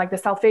estrogen, so like the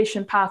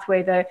sulfation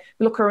pathway, the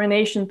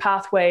glucuronation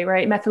pathway,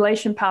 right,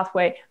 methylation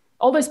pathway,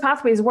 all those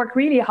pathways work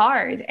really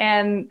hard,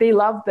 and they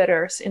love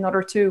bitters in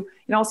order to,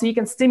 so you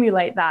can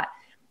stimulate that.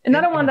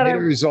 Another one that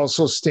bitters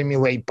also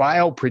stimulate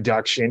bile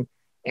production,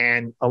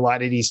 and a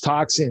lot of these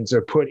toxins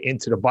are put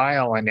into the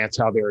bile, and that's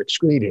how they're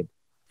excreted.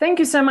 Thank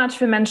you so much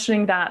for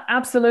mentioning that.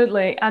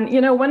 Absolutely. And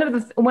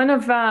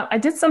I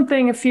did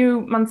something a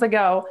few months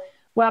ago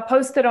where I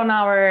posted on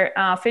our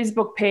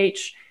Facebook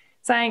page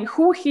saying,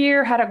 who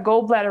here had a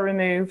gallbladder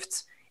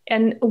removed?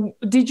 And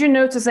did you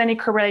notice any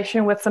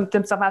correlation with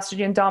symptoms of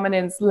estrogen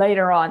dominance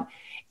later on?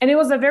 And it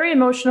was a very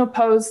emotional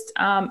post.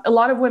 A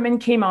lot of women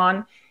came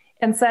on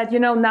and said,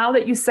 now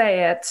that you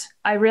say it,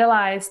 I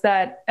realized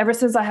that ever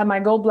since I had my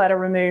gallbladder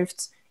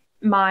removed,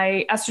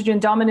 my estrogen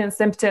dominant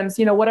symptoms,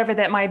 whatever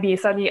that might be,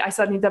 I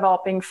suddenly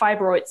developing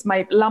fibroids,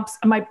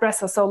 my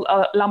breasts are so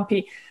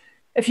lumpy.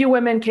 A few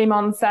women came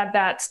on and said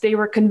that they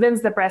were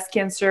convinced that breast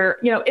cancer,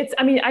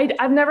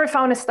 I've never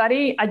found a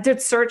study. I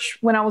did search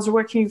when I was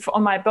working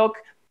on my book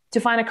to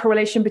find a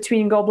correlation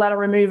between gallbladder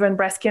removal and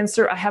breast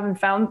cancer. I haven't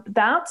found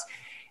that.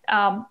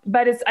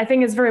 But I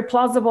think it's very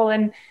plausible.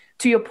 And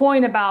to your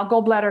point about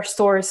gallbladder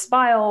stores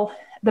bile,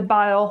 the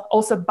bile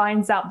also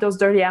binds out those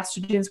dirty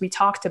estrogens we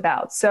talked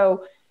about.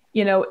 So,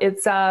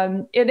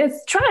 it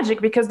is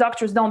tragic because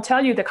doctors don't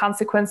tell you the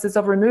consequences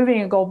of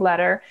removing a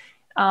gallbladder.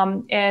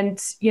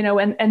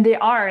 And they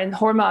are, and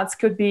hormones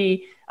could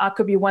be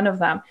one of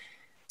them.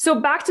 So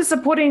back to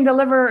supporting the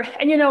liver,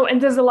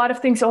 and there's a lot of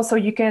things also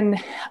you can,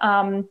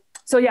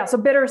 so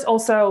bitters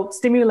also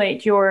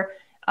stimulate your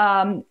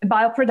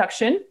bile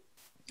production,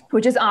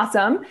 which is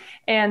awesome,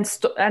 and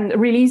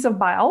release of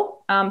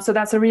bile. So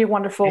that's a really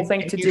wonderful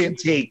thing to do. You can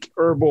take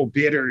herbal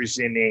bitters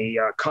in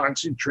a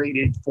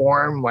concentrated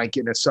form, like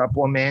in a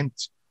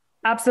supplement.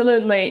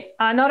 Absolutely.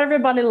 Not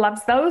everybody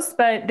loves those,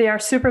 but they are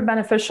super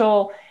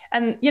beneficial.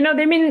 And,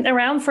 they've been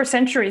around for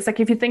centuries.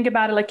 Like if you think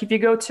about it, like if you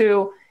go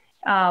to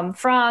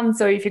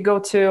France, or if you go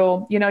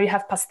to, you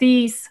have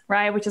pastis,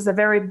 right, which is a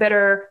very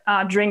bitter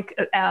drink,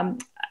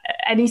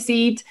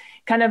 aniseed,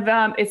 kind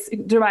of, it's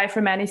derived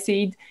from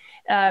aniseed.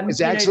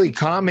 It's actually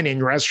common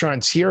in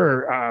restaurants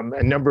here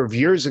a number of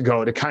years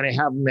ago to kind of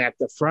have them at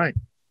the front.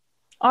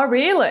 Oh,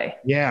 really?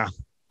 Yeah.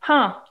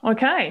 Huh.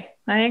 Okay.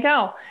 There you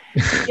go.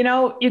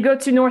 You go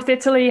to North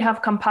Italy, you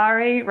have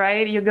Campari,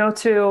 right? You go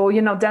to,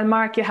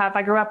 Denmark,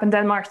 I grew up in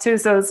Denmark too.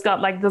 So it's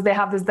got they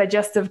have this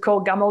digestive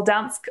called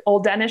gammeldansk,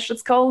 Old Danish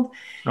it's called,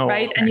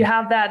 right? Okay. And you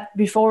have that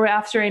before or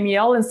after a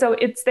meal. And so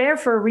it's there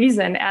for a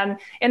reason. And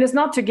it's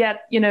not to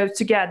get,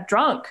 to get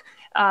drunk.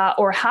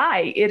 Or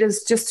high. It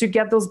is just to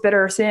get those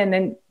bitters in,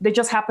 and they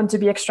just happen to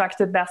be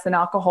extracted best in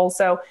alcohol.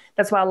 So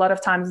that's why a lot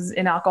of times it's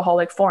in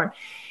alcoholic form.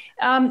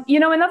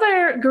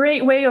 Another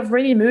great way of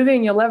really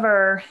moving your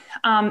liver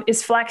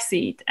is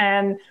flaxseed.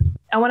 And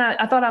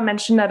I thought I'd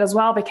mention that as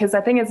well, because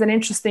I think it's an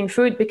interesting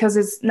food because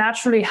it's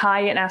naturally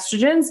high in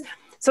estrogens.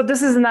 So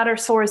this is another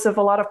source of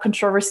a lot of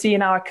controversy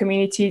in our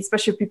community,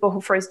 especially people who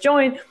first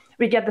join.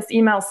 We get this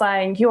email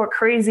saying, you're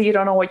crazy, you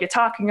don't know what you're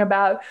talking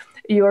about.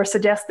 You're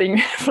suggesting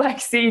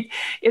flaxseed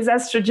is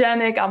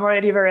estrogenic. I'm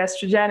already very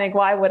estrogenic.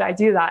 Why would I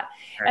do that?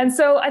 Right. And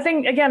so I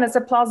think, again, it's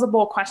a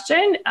plausible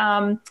question.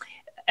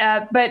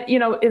 But,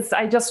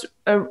 I just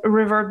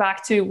revert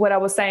back to what I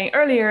was saying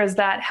earlier, is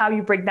that how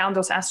you break down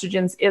those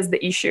estrogens is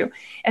the issue.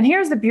 And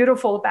here's the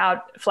beautiful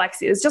about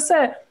flaxseed. It's just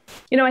I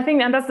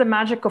think, and that's the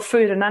magic of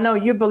food. And I know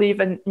you believe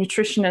in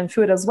nutrition and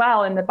food as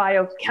well, and the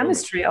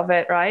biochemistry of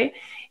it, right?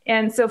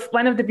 And so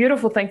one of the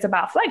beautiful things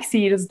about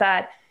flaxseed is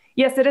that,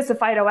 yes, it is a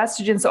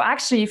phytoestrogen. So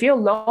actually, if you're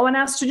low in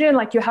estrogen,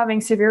 like you're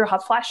having severe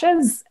hot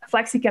flashes,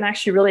 flaxseed can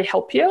actually really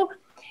help you.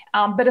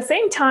 But at the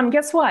same time,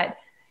 guess what?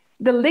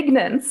 The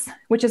lignans,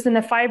 which is in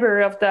the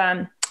fiber of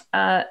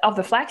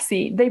the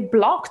flaxseed, they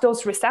block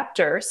those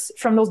receptors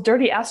from those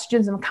dirty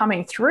estrogens from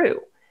coming through.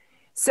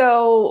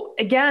 So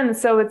again,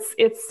 it's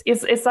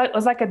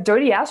like a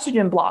dirty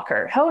estrogen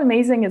blocker. How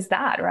amazing is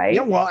that, right?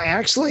 Yeah, well,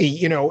 actually,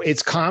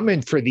 it's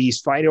common for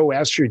these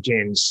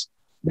phytoestrogens.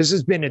 This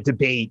has been a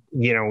debate,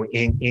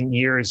 in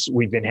years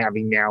we've been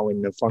having now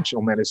in the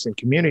functional medicine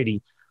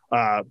community.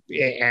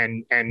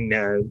 And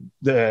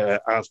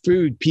the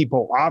food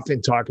people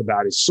often talk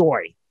about is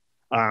soy,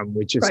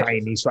 which is high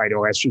in these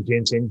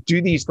phytoestrogens. And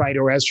do these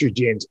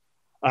phytoestrogens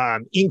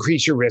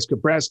increase your risk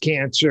of breast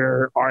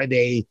cancer? Are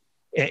they,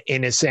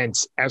 in a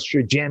sense,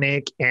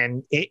 estrogenic?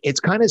 And it's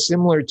kind of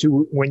similar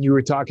to when you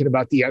were talking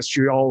about the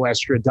estriol,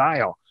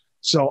 estradiol.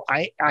 So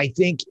I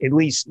think, at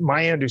least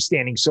my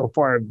understanding so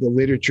far of the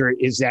literature,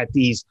 is that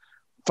these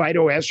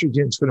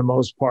phytoestrogens, for the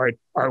most part,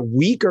 are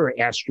weaker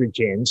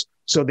estrogens.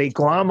 So they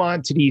glom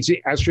onto these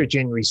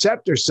estrogen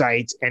receptor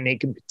sites, and they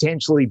can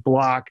potentially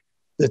block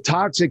the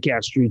toxic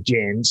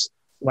estrogens,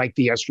 like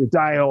the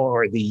estradiol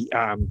or the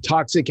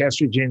toxic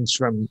estrogens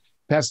from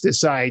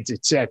pesticides,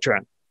 et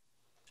cetera.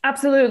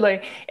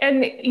 Absolutely.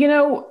 And,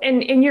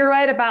 and you're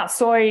right about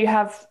soy. You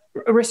have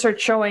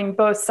research showing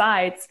both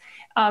sides.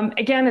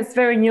 Again, it's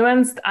very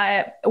nuanced.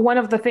 One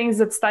of the things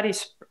that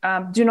studies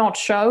do not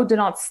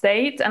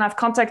state, and I've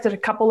contacted a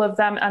couple of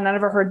them and I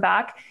never heard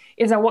back,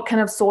 is that what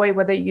kind of soy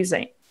were they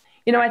using?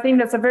 I think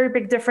that's a very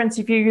big difference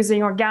if you're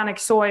using organic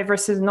soy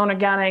versus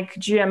non-organic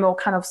GMO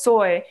kind of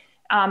soy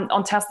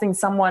on testing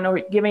someone or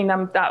giving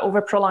them that over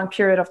a prolonged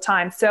period of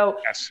time. So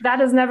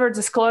that is never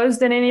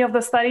disclosed in any of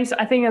the studies.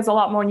 I think it's a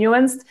lot more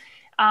nuanced.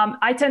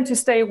 I tend to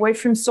stay away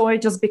from soy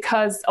just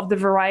because of the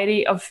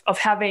variety of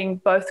having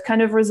both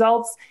kind of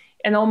results.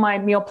 And all my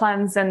meal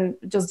plans and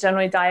just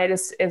generally diet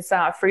is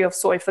free of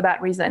soy for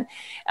that reason.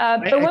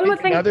 But one more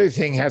thing. Another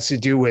thing has to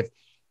do with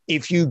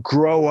if you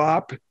grow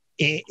up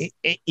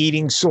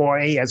eating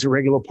soy as a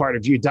regular part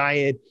of your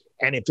diet,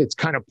 and if it's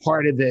kind of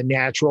part of the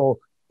natural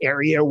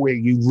area where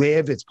you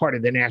live, it's part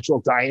of the natural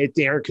diet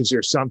there, because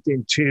there's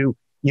something to,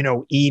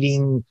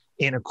 eating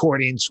in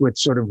accordance with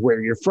sort of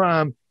where you're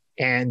from.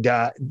 And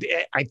I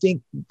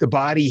think the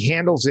body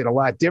handles it a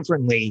lot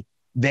differently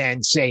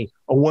than, say,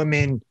 a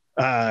woman,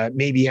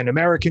 maybe an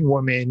American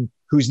woman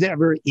who's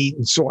never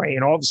eaten soy.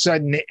 And all of a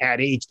sudden at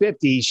age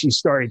 50, she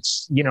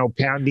starts,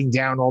 pounding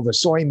down all the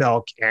soy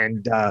milk,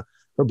 and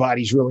her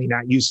body's really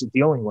not used to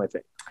dealing with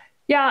it.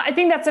 Yeah, I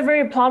think that's a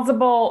very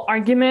plausible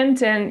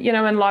argument. And, and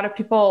a lot of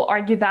people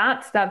argue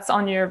that's based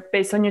on your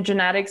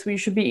genetics, what you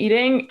should be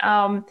eating.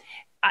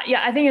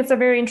 I think it's a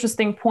very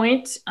interesting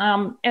point.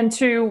 And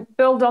to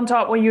build on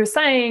top what you're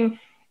saying,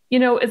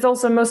 it's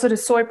also most of the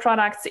soy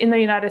products in the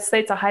United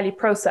States are highly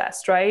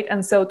processed, right?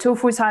 And so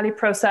tofu is highly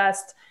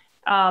processed.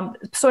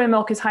 Soy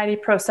milk is highly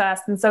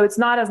processed. And so it's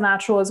not as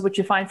natural as what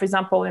you find, for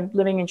example, in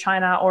living in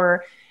China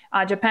or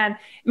Japan.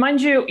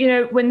 Mind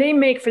you, when they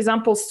make, for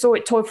example, soy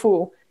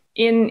tofu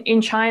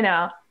in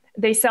China,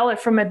 they sell it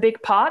from a big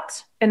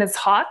pot and it's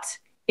hot,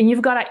 and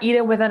you've got to eat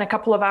it within a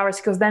couple of hours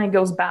because then it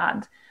goes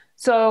bad.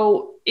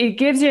 So it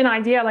gives you an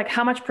idea like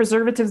how much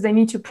preservatives they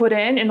need to put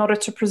in order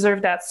to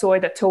preserve that soy,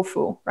 that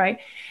tofu, right?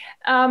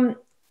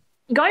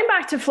 Going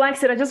back to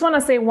flaxseed, I just want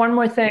to say one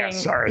more thing.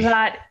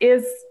 That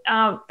is,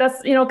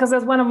 that's, because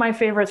that's one of my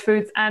favorite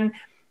foods. And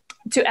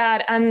to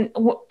add,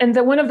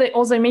 one of the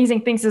also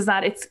amazing things is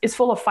that it's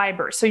full of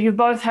fiber. So you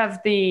both have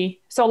the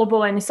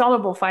soluble and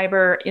insoluble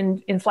fiber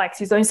in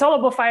flaxseed. So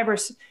insoluble fiber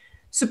is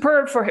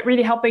superb for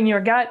really helping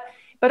your gut,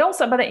 but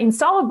the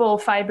insoluble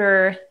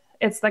fiber,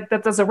 it's like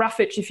that there's a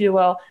roughage, if you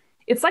will.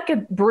 It's like a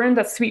broom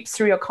that sweeps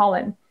through your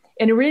colon.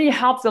 And it really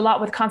helps a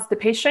lot with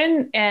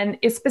constipation. And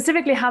it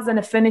specifically has an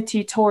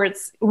affinity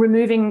towards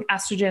removing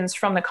estrogens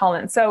from the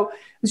colon. So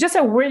it's just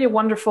a really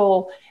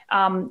wonderful,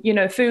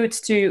 food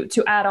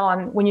to add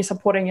on when you're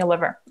supporting your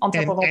liver on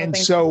top of all the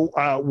things. So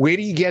where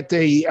do you get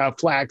the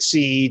flax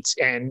seeds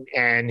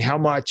and how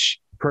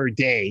much per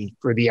day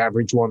for the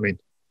average woman?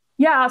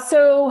 Yeah,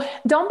 so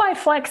don't buy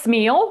flax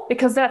meal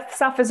because that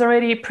stuff is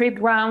already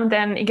pre-ground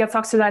and it gets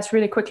oxidized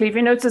really quickly. If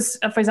you notice,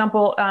 for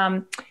example,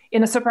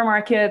 in the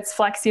supermarkets,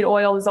 flaxseed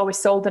oil is always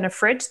sold in a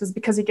fridge. That's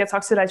because it gets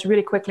oxidized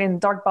really quickly in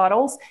dark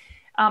bottles.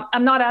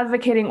 I'm not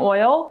advocating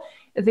oil.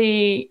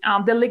 The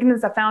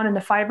lignans are found in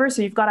the fiber,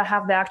 so you've got to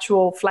have the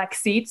actual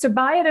flax seed. So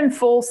buy it in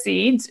full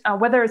seeds,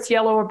 whether it's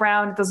yellow or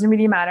brown, it doesn't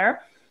really matter.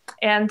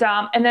 And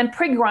then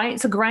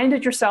pre-grind, so grind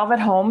it yourself at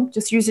home.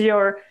 Just use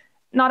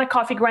not a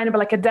coffee grinder, but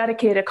like a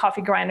dedicated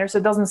coffee grinder, so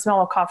it doesn't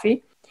smell of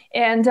coffee.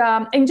 And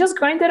just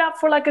grind it up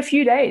for like a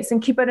few days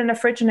and keep it in the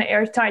fridge in an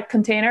airtight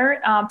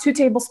container. 2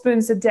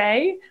 tablespoons a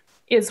day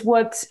is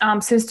what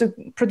seems to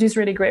produce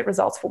really great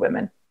results for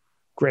women.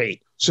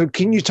 Great. So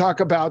can you talk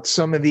about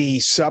some of the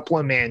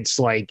supplements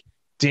like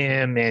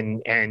DIM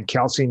and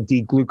calcium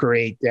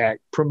D-glucarate that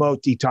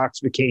promote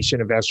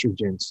detoxification of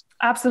estrogens?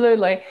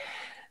 Absolutely.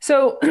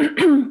 So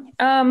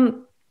I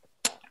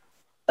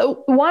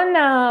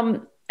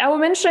will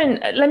mention,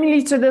 let me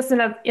lead to this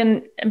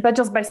but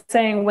just by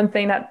saying one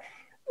thing, that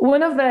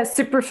one of the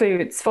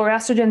superfoods for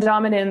estrogen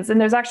dominance,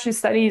 and there's actually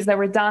studies that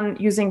were done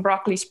using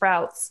broccoli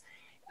sprouts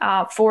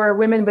for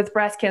women with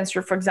breast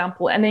cancer, for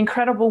example, and the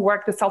incredible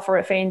work that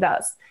sulforaphane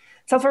does.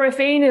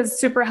 Sulforaphane is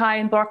super high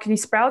in broccoli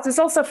sprouts. It's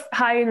also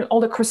high in all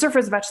the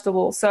cruciferous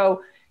vegetables.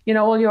 So,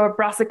 all your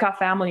brassica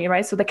family,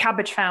 right? So the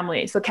cabbage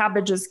family. So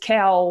cabbages,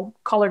 kale,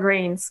 collard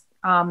greens,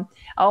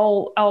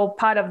 all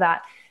part of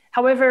that.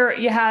 However,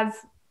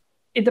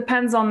 it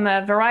depends on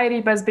the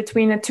variety, but it's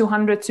between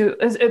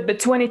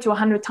 20 to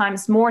 100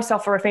 times more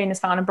sulforaphane is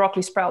found in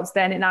broccoli sprouts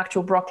than in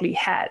actual broccoli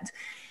head.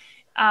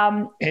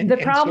 So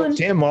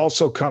DIM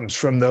also comes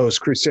from those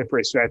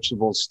cruciferous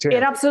vegetables too.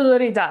 It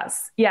absolutely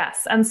does.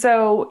 Yes. And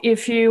so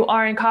if you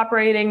are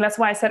incorporating, that's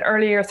why I said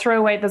earlier, throw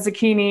away the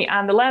zucchini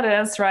and the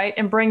lettuce, right?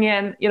 And bring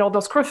in,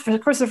 those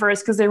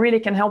crucifers, because they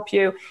really can help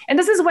you. And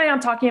this is why I'm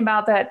talking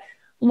about that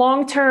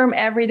long-term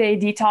everyday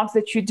detox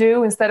that you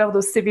do instead of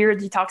those severe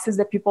detoxes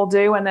that people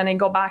do. And then they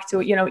go back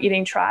to,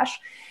 eating trash.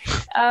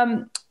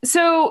 So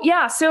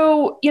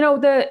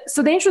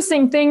the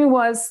interesting thing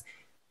was,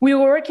 we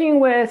were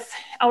working with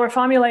our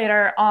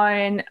formulator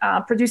on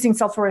producing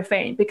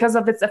sulforaphane because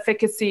of its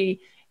efficacy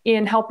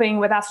in helping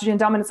with estrogen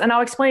dominance. And I'll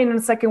explain in a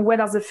second where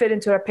does it fit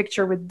into a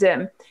picture with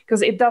DIM,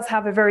 because it does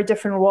have a very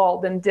different role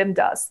than DIM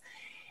does.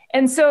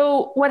 And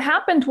so what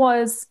happened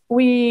was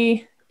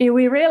we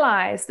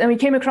realized, and we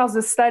came across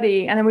this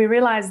study, and then we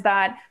realized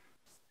that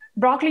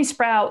broccoli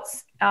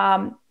sprouts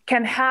can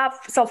have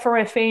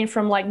sulforaphane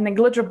from like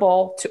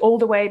negligible to all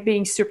the way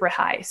being super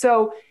high.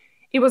 So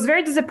it was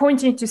very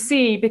disappointing to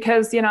see,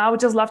 because, I would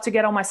just love to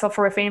get all my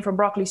sulforaphane from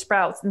broccoli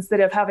sprouts instead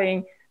of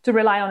having to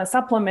rely on a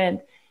supplement.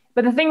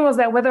 But the thing was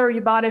that whether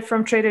you bought it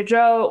from Trader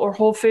Joe or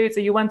Whole Foods,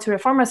 or you went to a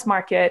farmer's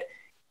market,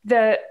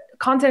 the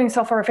content in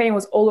sulforaphane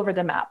was all over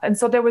the map. And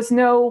so there was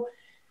no,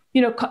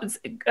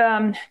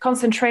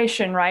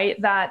 concentration,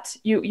 right, that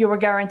you were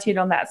guaranteed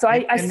on that. So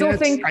I still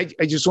think... I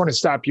just want to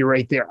stop you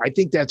right there. I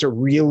think that's a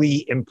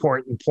really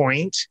important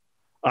point.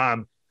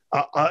 Of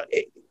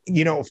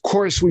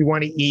course, we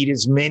want to eat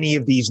as many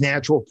of these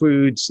natural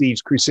foods,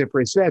 these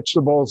cruciferous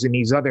vegetables, and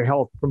these other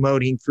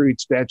health-promoting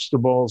fruits,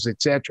 vegetables,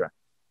 etc.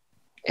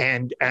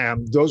 And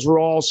those are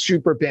all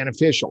super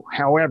beneficial.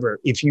 However,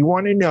 if you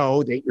want to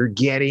know that you're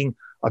getting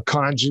a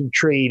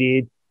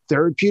concentrated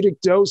therapeutic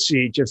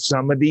dosage of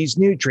some of these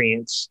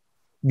nutrients,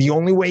 the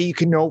only way you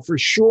can know for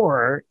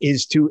sure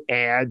is to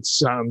add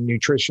some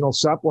nutritional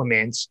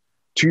supplements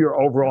to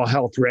your overall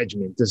health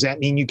regimen. Does that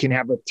mean you can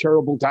have a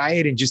terrible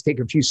diet and just take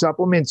a few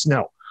supplements?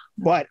 No.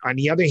 But on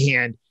the other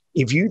hand,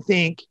 if you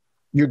think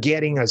you're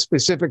getting a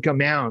specific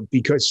amount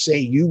because, say,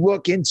 you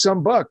look in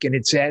some book and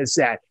it says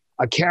that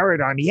a carrot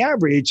on the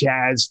average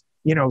has,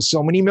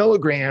 so many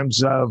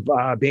milligrams of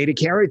beta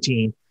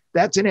carotene,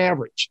 that's an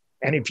average.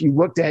 And if you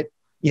looked at,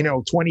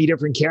 20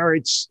 different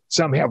carrots,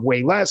 some have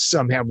way less,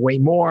 some have way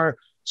more.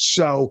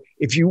 So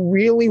if you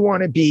really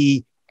want to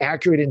be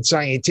accurate and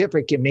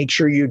scientific and make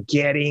sure you're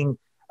getting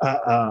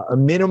a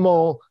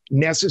minimal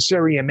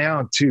necessary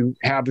amount to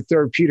have a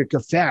therapeutic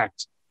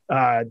effect,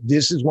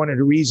 this is one of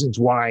the reasons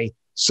why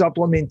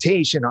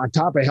supplementation on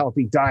top of a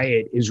healthy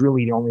diet is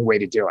really the only way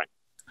to do it.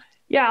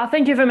 Yeah,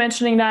 thank you for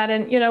mentioning that.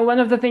 And, one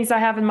of the things I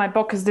have in my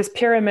book is this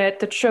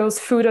pyramid that shows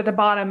food at the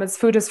bottom as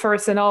food is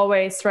first and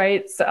always,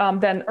 right?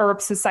 Then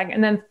herbs is second,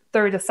 and then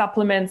third is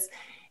supplements,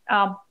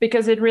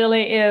 because it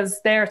really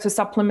is there to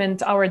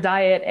supplement our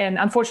diet. And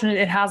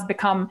unfortunately, it has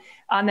become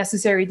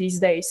unnecessary these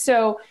days.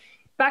 So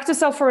back to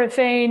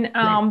sulforaphane,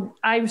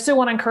 I still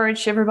want to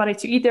encourage everybody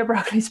to eat their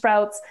broccoli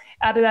sprouts,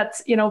 add that,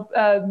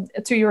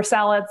 to your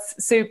salads,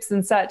 soups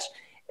and such.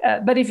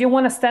 But if you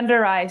want to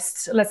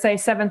standardize, let's say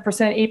 7%,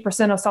 8%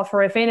 of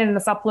sulforaphane in a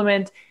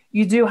supplement,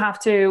 you do have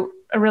to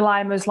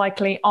rely most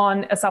likely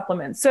on a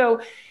supplement.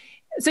 So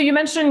you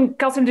mentioned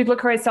calcium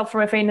D-glucarate,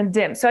 sulforaphane, and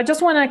DIM. So I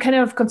just want to kind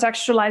of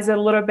contextualize it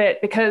a little bit,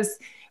 because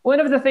one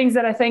of the things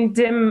that I think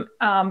DIM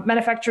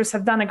manufacturers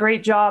have done a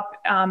great job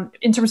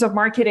in terms of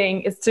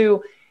marketing is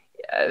to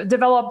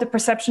develop the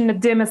perception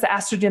that DIM is the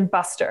estrogen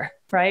buster,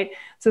 right?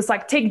 So it's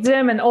like, take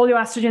DIM and all your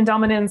estrogen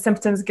dominant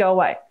symptoms go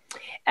away.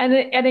 And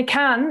it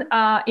can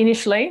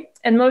initially,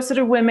 and most of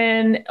the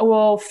women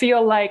will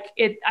feel like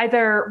it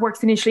either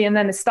works initially and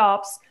then it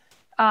stops,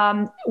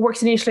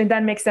 works initially and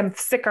then makes them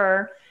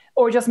sicker,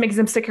 or just makes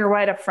them sicker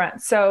right up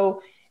front.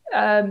 So,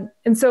 and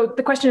so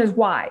the question is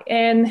why?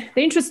 And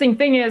the interesting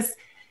thing is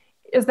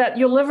that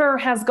your liver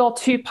has got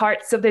two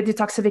parts of the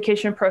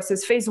detoxification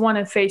process, phase 1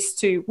 and phase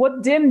 2.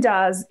 What DIM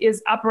does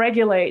is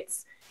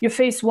upregulates your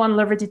phase 1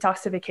 liver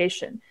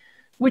detoxification,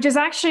 which is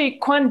actually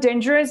quite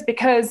dangerous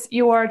because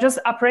you are just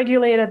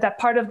upregulated that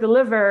part of the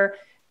liver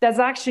that's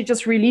actually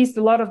just released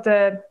a lot of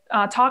the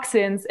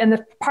toxins. And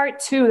the part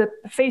 2,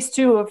 the phase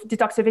 2 of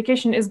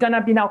detoxification is going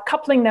to be now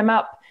coupling them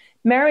up,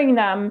 marrying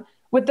them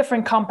with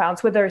different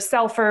compounds, whether it's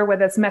sulfur,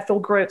 whether it's methyl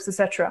groups,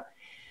 etc.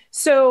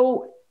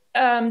 So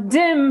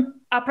DIM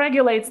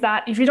upregulates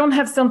that. If you don't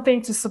have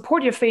something to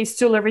support your phase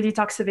 2 liver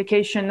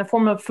detoxification in the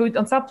form of food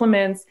and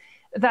supplements,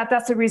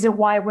 that's the reason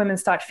why women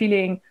start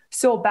feeling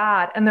so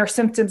bad and their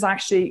symptoms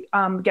actually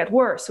get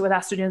worse with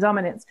estrogen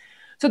dominance.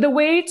 So the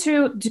way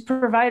to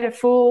provide a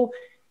full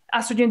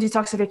estrogen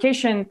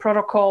detoxification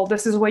protocol,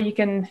 this is where you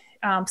can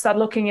start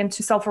looking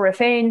into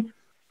sulforaphane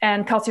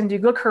and calcium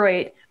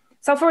D-glucarate.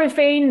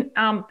 Sulforaphane,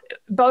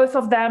 both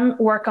of them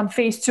work on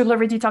phase 2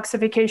 liver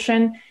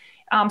detoxification.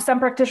 Some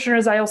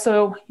practitioners I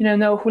also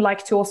know who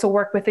like to also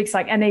work with things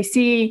like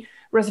NAC,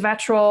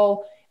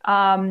 resveratrol,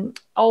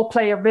 all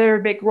play a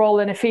very big role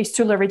in a phase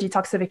 2 liver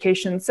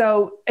detoxification.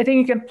 So I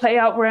think you can play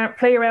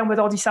around with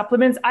all these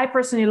supplements. I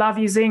personally love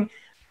using,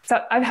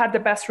 so I've had the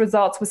best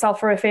results with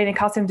sulforaphane and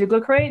calcium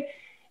D-glucarate,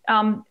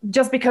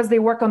 just because they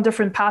work on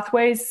different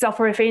pathways.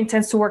 Sulforaphane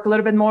tends to work a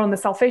little bit more on the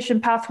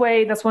sulfation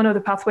pathway. That's one of the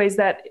pathways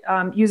that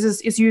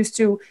is used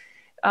to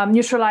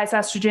neutralize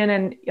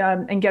estrogen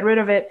and get rid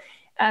of it.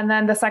 And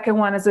then the second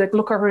one is a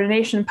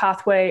glucuronidation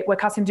pathway where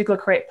calcium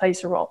D-glucarate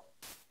plays a role.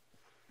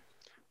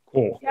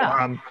 Cool.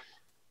 Yeah.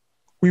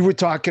 We were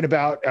talking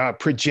about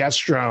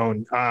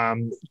progesterone.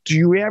 Do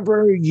you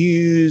ever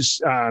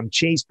use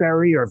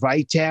chasteberry or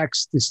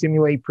Vitex to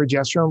stimulate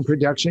progesterone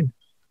production?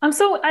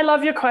 I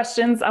love your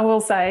questions, I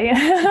will say.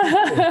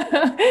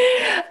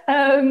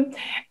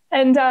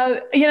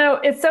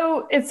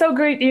 It's so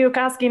great you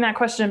asking that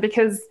question,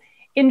 because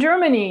in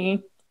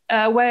Germany,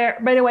 where,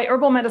 by the way,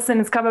 herbal medicine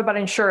is covered by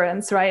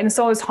insurance, right? And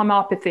so is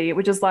homeopathy,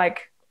 which is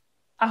like,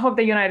 I hope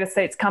the United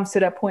States comes to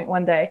that point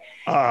one day.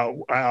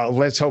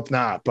 Let's hope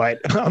not,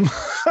 but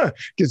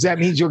because that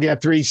means you'll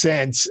get 3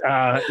 cents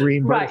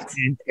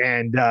reimbursement. Right.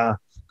 And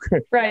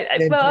right.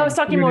 Well, I was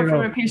talking more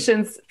from a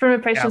patient's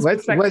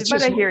perspective,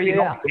 but I hear you.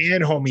 Yeah.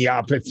 And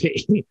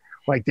homeopathy,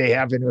 like they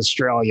have in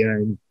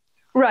Australia.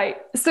 Right.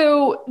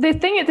 So the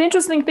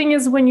interesting thing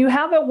is when you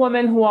have a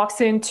woman who walks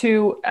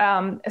into,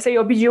 say,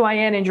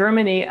 OBGYN in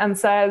Germany and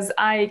says,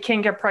 I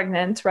can't get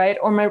pregnant, right?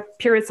 Or my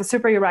periods are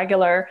super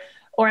irregular,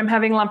 or I'm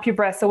having lumpy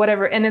breasts or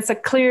whatever, and it's a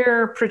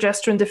clear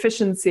progesterone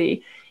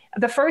deficiency.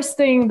 The first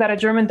thing that a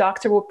German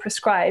doctor will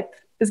prescribe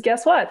is,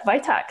 guess what?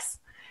 Vitex.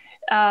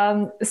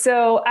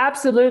 So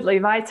absolutely,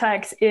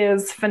 Vitex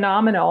is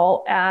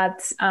phenomenal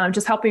at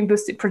just helping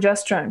boost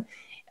progesterone.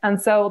 And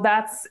so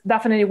that's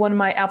definitely one of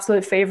my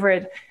absolute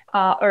favorite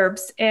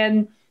herbs.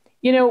 And,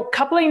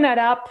 coupling that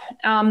up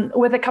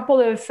with a couple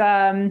of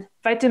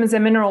vitamins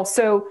and minerals.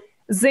 So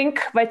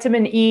zinc,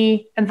 vitamin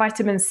E, and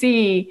vitamin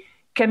C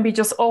can be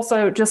just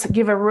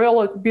give a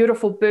real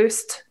beautiful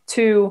boost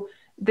to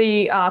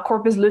the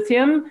corpus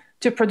luteum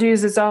to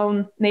produce its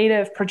own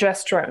native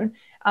progesterone.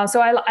 So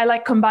I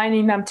like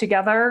combining them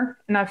together,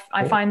 and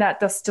I find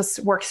that this just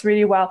works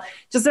really well.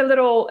 Just a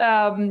little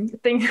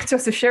thing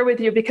just to share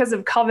with you, because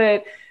of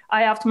COVID,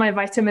 I upped my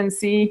vitamin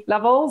C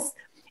levels.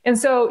 And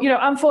so,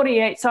 I'm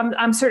 48, so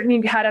I'm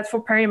certainly headed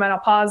for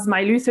perimenopause.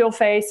 My luteal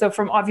phase, so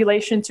from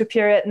ovulation to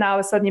period, now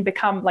has suddenly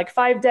become like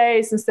 5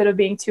 days instead of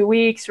being 2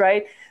 weeks,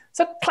 right?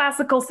 So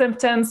classical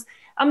symptoms.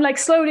 I'm like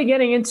slowly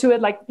getting into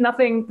it, like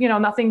nothing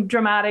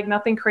dramatic,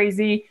 nothing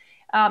crazy.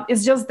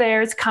 It's just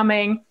there, it's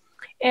coming.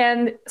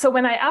 And so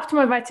when I upped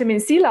my vitamin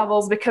C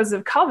levels because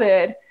of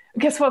COVID,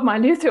 guess what? My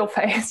luteal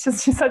phase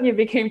just suddenly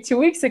became 2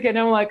 weeks again.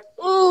 I'm like,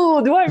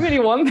 oh, do I really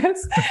want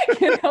this?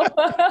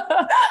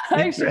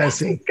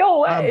 Interesting.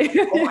 Go away.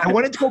 I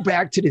wanted to go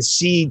back to the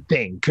seed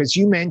thing, because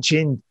you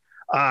mentioned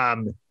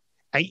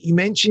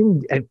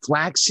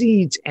flax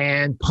seeds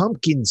and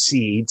pumpkin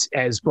seeds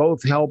as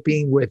both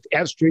helping with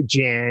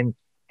estrogen,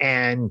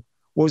 and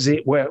was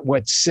it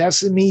what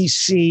sesame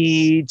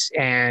seeds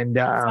and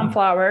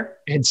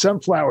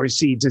sunflower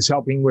seeds is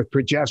helping with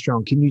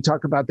progesterone. Can you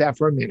talk about that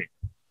for a minute?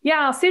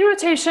 Yeah, seed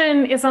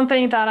rotation is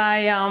something that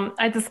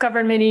I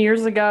discovered many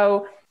years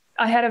ago.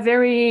 I had a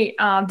very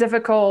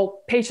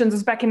difficult patient. This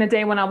was back in the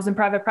day when I was in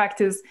private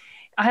practice.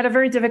 I had a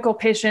very difficult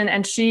patient,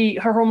 and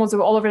her hormones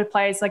were all over the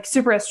place, like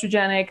super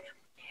estrogenic.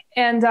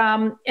 And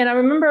I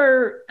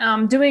remember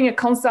doing a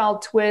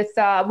consult with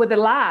a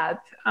lab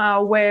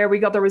where we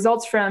got the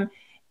results from,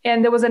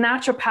 and there was a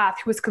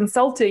naturopath who was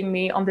consulting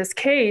me on this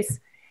case.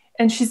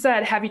 And she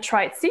said, have you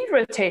tried seed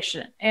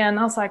rotation? And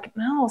I was like,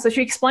 no. So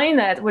she explained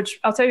that, which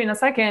I'll tell you in a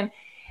second.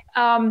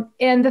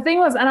 And the thing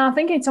was, and I'm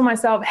thinking to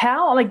myself,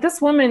 how, like,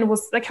 this woman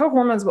was like, her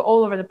hormones were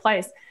all over the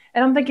place.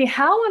 And I'm thinking,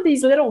 how are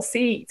these little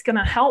seeds going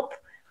to help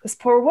this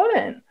poor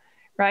woman?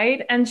 right?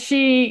 And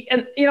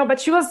but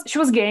she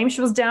was game.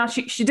 She was down.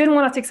 She didn't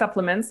want to take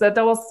supplements.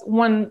 That was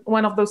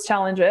one of those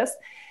challenges.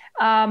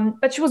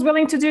 But she was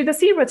willing to do the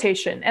seed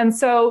rotation. And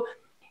so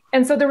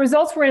the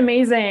results were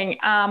amazing.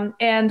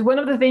 And one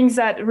of the things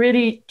that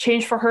really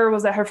changed for her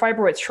was that her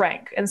fibroids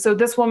shrank. And so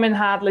this woman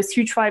had like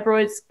huge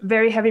fibroids,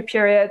 very heavy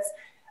periods,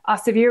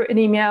 severe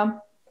anemia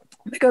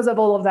because of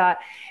all of that.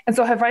 And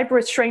so her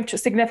fibroids shrank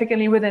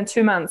significantly within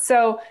 2 months. So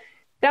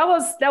that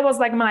was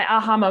like my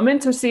aha moment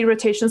to seed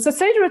rotation. So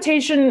seed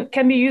rotation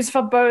can be used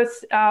for both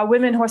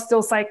women who are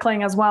still cycling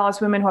as well as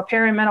women who are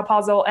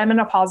perimenopausal and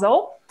menopausal.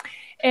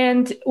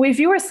 And if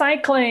you are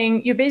cycling,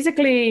 you're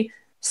basically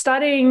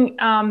studying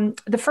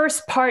the first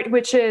part,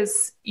 which is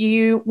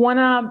you want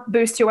to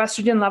boost your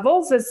estrogen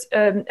levels,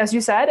 as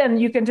you said,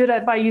 and you can do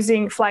that by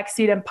using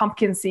flaxseed and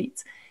pumpkin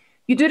seeds.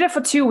 You do that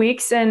for 2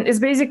 weeks, and it's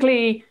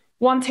basically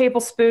 1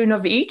 tablespoon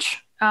of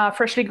each,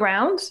 freshly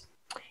ground.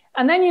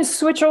 And then you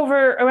switch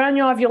over around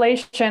your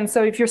ovulation.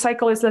 So if your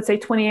cycle is, let's say,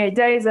 28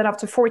 days, then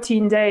after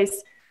 14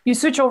 days, you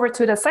switch over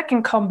to the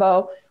second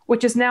combo,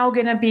 which is now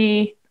going to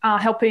be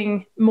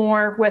helping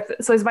more with,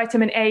 so it's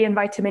vitamin A and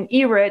vitamin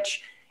E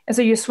rich. And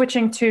so you're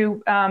switching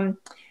to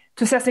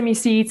sesame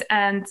seeds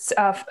and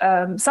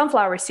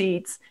sunflower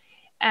seeds.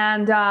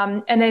 And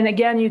then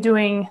again, you're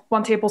doing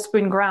 1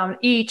 tablespoon ground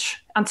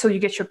each until you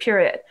get your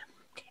period.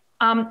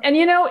 And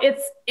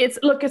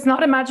it's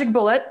not a magic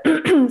bullet.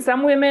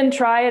 Some women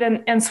try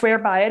it and swear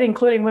by it,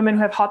 including women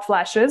who have hot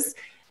flashes.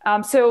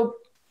 So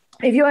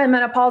if you're in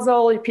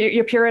menopausal,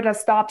 your period has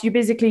stopped,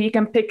 you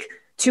can pick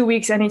 2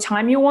 weeks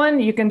anytime you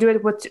want. You can do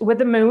it with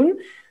the moon.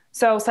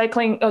 So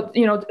cycling,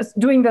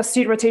 doing the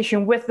seed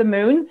rotation with the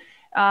moon,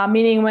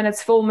 meaning when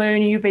it's full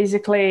moon, you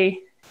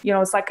basically,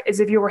 it's like as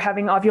if you were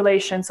having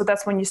ovulation. So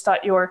that's when you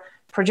start your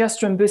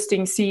progesterone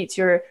boosting seeds,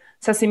 your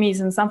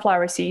sesames and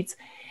sunflower seeds.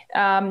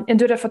 And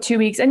do that for 2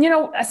 weeks. And,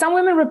 some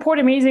women report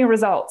amazing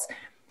results,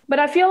 but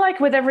I feel like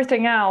with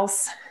everything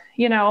else,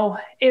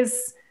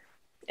 is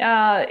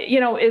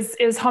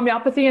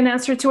homeopathy an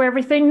answer to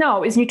everything?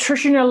 No. Is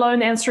nutrition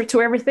alone answer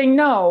to everything?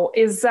 No.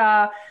 Is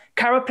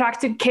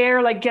chiropractic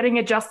care, like getting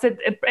adjusted,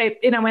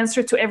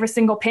 answer to every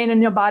single pain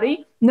in your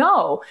body?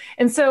 No.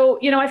 And so,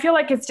 I feel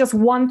like it's just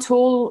one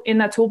tool in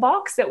a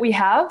toolbox that we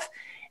have.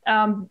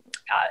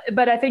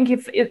 But I think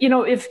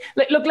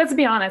look, let's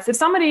be honest, if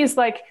somebody is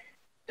like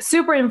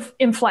super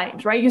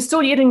inflamed, right? You're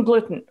still eating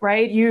gluten,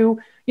 right? You're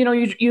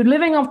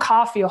living off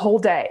coffee a whole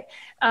day.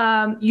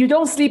 You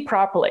don't sleep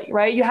properly,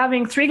 right? You're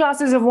having 3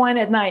 glasses of wine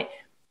at night,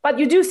 but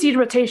you do seed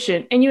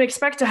rotation and you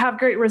expect to have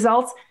great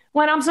results.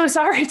 When I'm so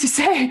sorry to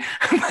say,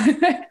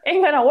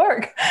 ain't gonna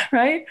work,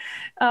 right?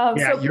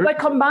 But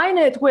combine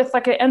it with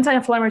like an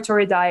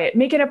anti-inflammatory diet.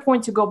 Make it a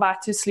point to go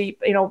back to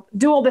sleep.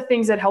 Do all the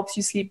things that helps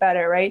you sleep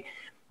better, right?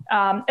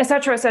 Et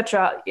cetera, et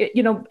cetera.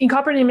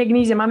 Incorporating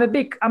magnesium.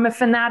 I'm a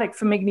fanatic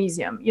for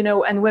magnesium,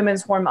 and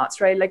women's hormones,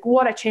 right? Like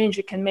what a change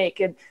it can make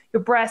in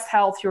your breast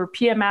health, your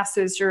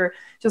PMSs, your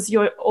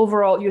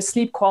overall, your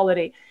sleep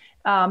quality.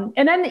 And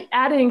then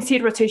adding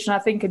seed rotation, I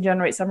think, can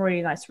generate some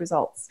really nice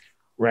results.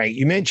 Right.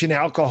 You mentioned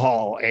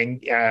alcohol, and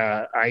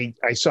I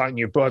saw in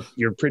your book,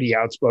 you're pretty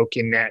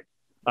outspoken that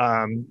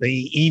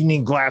the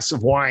evening glass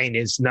of wine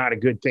is not a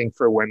good thing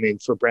for women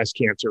for breast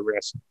cancer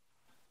risk.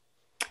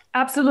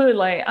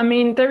 Absolutely. I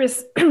mean, there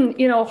is,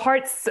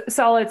 hard,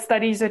 solid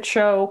studies that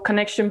show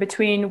connection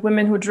between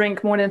women who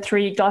drink more than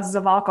 3 glasses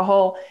of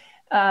alcohol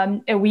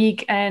a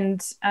week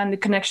and the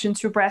connection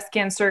to breast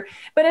cancer.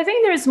 But I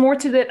think there's more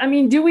to that. I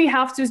mean, do we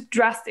have to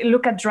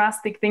look at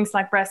drastic things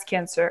like breast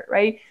cancer,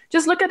 right?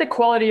 Just look at the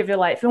quality of your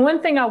life. And one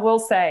thing I will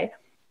say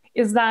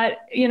is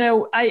that,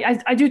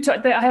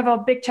 I have a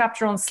big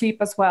chapter on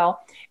sleep as well.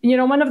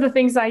 And, one of the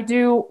things I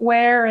do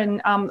wear,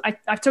 and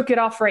I took it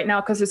off right now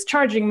because it's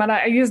charging, but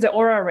I use the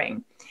Oura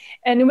Ring.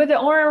 And with the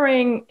Oura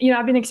Ring,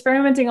 I've been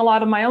experimenting a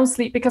lot on my own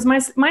sleep because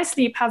my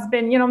sleep has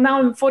been, now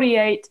I'm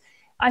 48.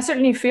 I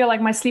certainly feel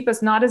like my sleep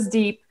is not as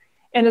deep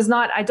and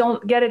I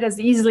don't get it as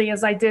easily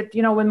as I did,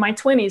 in my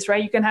 20s,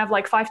 right? You can have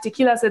like 5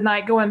 tequilas at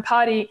night, go and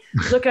party,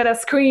 look at a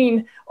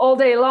screen all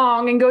day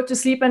long and go to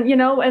sleep and,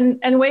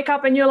 and wake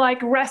up and you're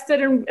like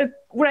rested and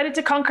ready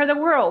to conquer the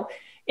world.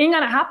 Ain't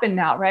gonna happen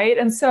now, right?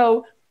 And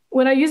so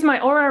when I use my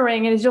Oura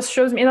Ring, and it just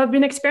shows me, and I've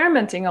been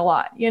experimenting a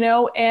lot,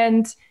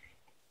 and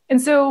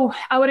so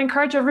I would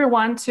encourage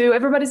everyone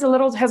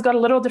has got a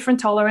little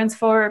different tolerance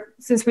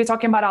since we're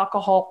talking about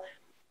alcohol.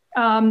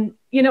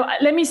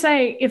 Let me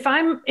say, if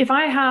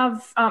I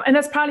have, and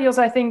that's probably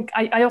also, I think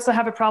I also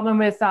have a problem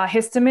with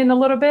histamine a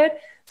little bit.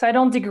 So I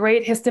don't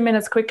degrade histamine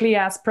as quickly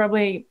as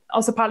partly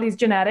is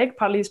genetic,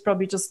 partly is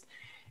probably just,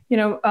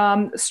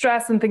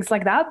 stress and things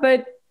like that.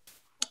 But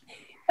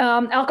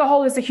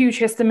alcohol is a huge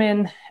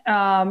histamine,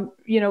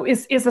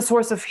 is a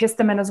source of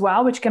histamine as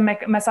well, which can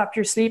mess up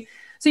your sleep.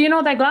 So,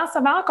 that glass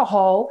of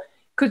alcohol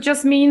could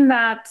just mean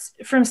that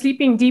from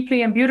sleeping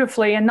deeply and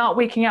beautifully and not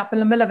waking up in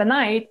the middle of the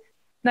night,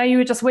 now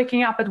you're just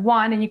waking up at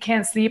 1 and you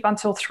can't sleep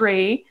until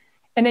 3,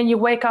 and then you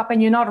wake up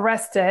and you're not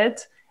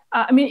rested.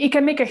 It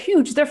can make a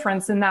huge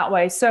difference in that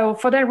way. So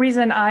for that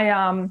reason, I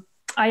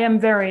am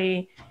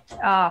very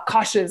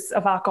cautious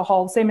of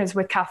alcohol. Same as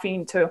with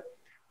caffeine too.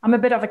 I'm a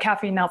bit of a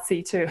caffeine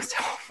Nazi too. So.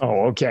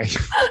 Oh, okay.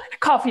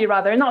 Coffee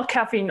rather, not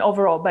caffeine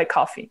overall, but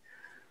coffee.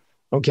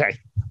 Okay.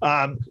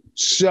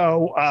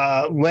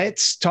 So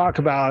let's talk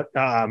about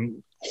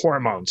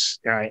hormones,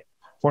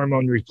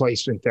 hormone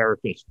replacement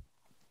therapy.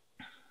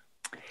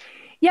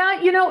 Yeah,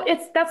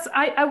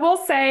 I will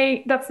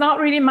say that's not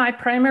really my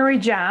primary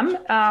jam,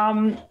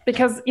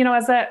 because,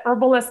 as a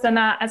herbalist and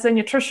as a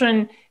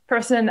nutrition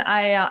person,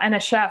 and a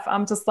chef,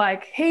 I'm just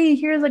like, hey,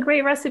 here's a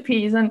great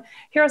recipes and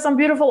here are some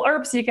beautiful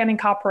herbs you can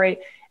incorporate.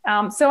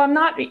 So I'm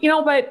not,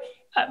 but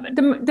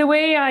the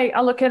way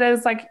I look at it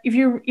is like, if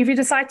you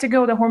decide to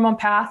go the hormone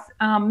path,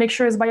 make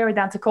sure it's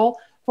bioidentical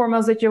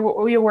hormones that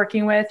you're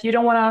working with. You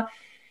don't want to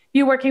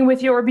be working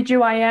with your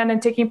OBGYN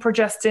and taking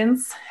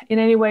progestins in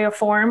any way or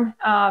form.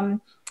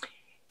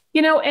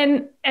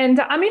 And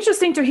I'm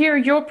interested to hear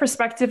your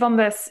perspective on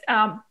this,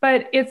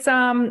 but it's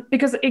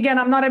because again,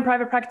 I'm not in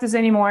private practice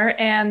anymore,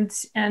 and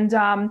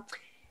I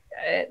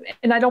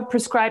don't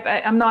prescribe.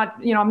 I'm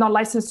not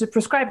licensed to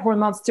prescribe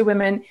hormones to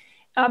women.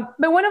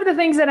 But one of the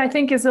things that I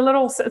think is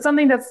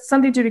something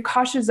to be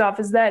cautious of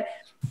is that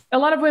a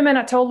lot of women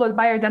are told that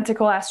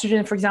bioidentical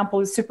estrogen, for example,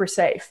 is super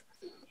safe.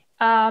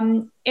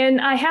 And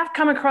I have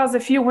come across a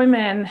few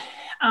women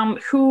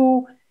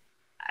who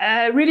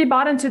really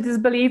bought into this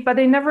belief, but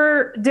they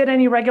never did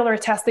any regular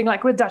testing,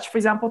 like with Dutch, for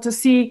example, to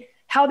see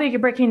how they are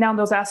breaking down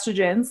those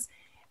estrogens.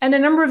 And a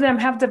number of them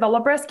have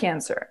developed breast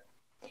cancer.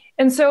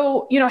 And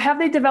so, have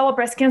they developed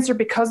breast cancer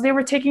because they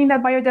were taking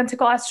that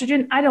bioidentical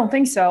estrogen? I don't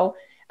think so.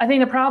 I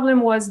think the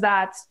problem was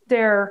that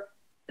their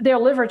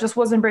liver just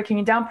wasn't breaking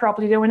it down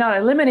properly. They were not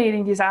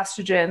eliminating these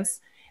estrogens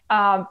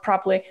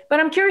properly. But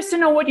I'm curious to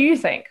know, what do you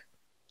think?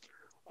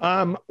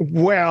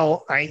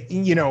 Well,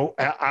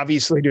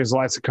 obviously there's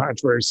lots of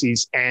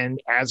controversies,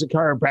 and as a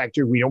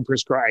chiropractor, we don't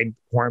prescribe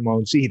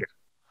hormones either.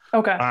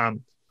 Okay.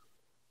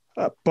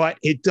 But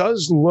it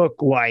does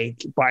look like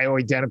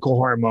bioidentical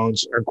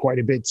hormones are quite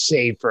a bit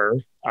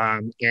safer.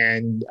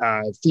 And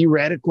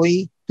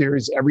theoretically,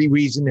 there's every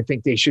reason to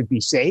think they should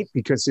be safe,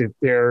 because if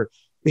they're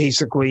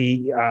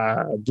basically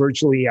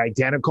virtually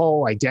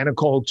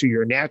identical to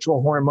your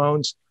natural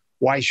hormones,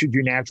 why should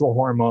your natural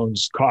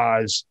hormones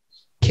cause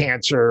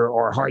cancer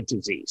or heart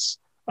disease?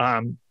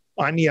 On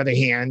the other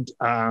hand,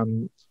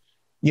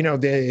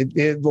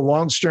 the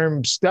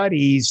long-term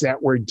studies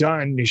that were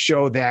done to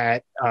show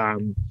that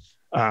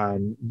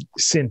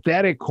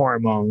synthetic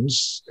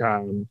hormones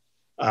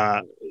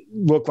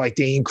look like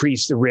they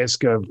increase the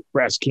risk of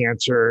breast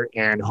cancer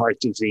and heart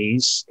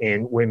disease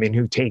in women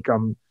who take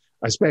them,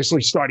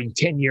 especially starting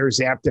 10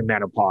 years after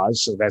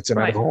menopause. So that's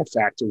another whole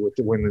factor with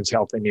the Women's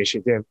Health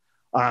Initiative.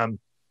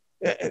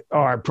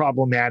 Are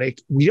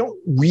problematic. We don't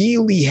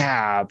really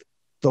have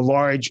the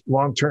large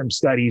long-term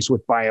studies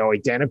with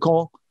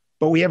bioidentical,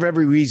 but we have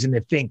every reason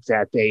to think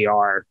that they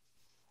are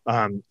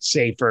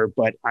safer.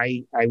 But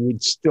I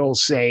would still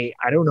say,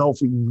 I don't know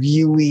if we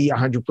really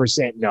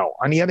 100% know.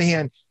 On the other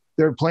hand,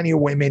 there are plenty of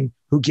women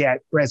who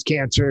get breast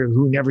cancer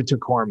who never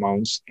took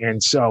hormones.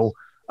 And so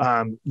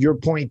your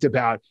point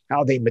about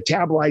how they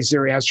metabolize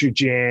their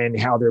estrogen,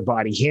 how their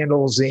body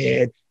handles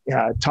it,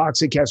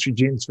 toxic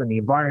estrogens from the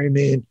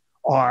environment,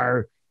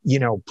 are,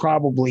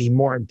 probably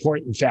more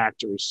important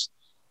factors.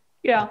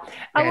 Yeah.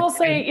 I will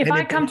say, if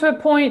I come to a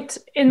point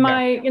in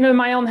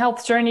my own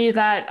health journey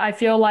that I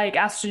feel like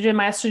my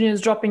estrogen is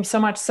dropping so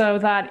much so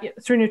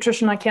that through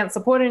nutrition, I can't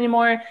support it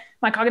anymore.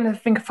 My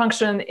cognitive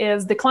function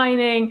is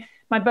declining.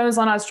 My bones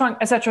are not strong,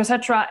 et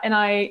cetera, and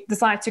I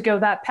decide to go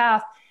that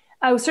path.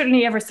 I will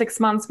certainly every 6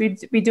 months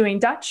be doing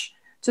Dutch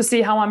to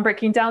see how I'm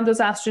breaking down those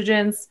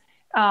estrogens,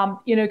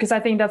 because I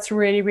think that's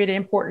really, really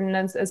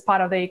important as part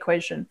of the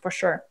equation for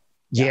sure.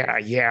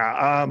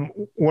 Yeah.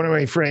 One of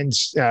my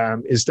friends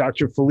is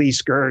Dr.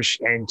 Felice Gersh,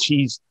 and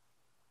she's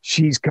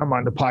come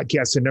on the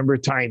podcast a number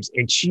of times,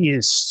 and she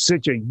is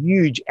such a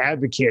huge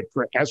advocate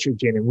for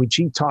estrogen. And when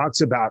she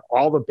talks about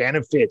all the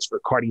benefits for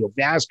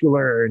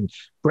cardiovascular and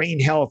brain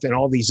health and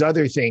all these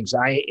other things,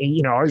 I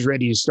was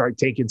ready to start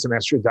taking some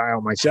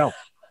estradiol myself.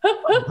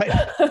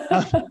 I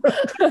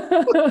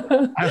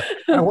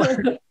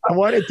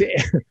wanted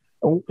to,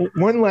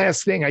 one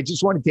last thing, I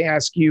just wanted to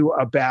ask you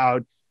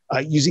about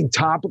using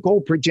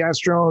topical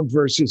progesterone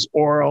versus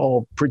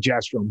oral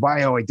progesterone,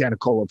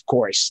 bioidentical, of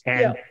course.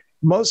 And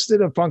most of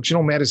the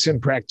functional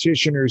medicine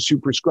practitioners who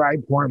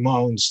prescribe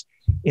hormones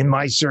in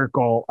my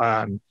circle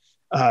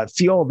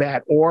feel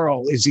that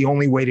oral is the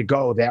only way to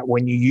go, that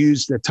when you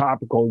use the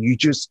topical, you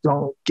just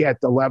don't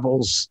get the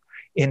levels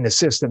in the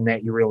system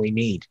that you really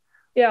need.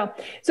 Yeah.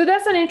 So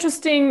that's an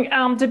interesting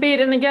debate.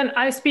 And again,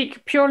 I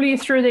speak purely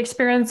through the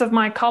experience of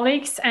my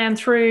colleagues and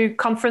through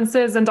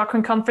conferences,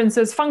 endocrine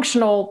conferences,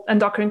 functional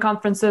endocrine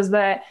conferences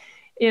that,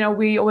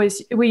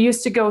 we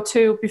used to go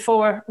to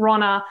before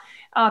Rona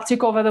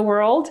took over the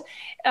world.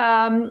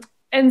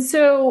 And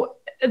so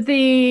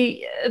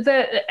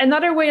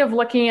another way of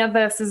looking at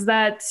this is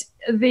that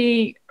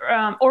the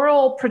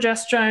oral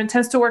progesterone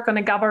tends to work on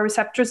the GABA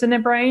receptors in the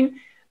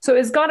brain. So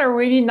it's got a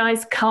really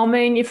nice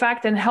calming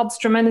effect and helps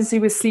tremendously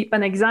with sleep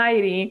and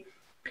anxiety.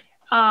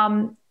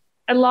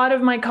 A lot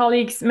of my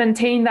colleagues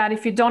maintain that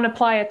if you don't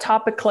apply it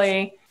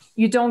topically,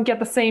 you don't get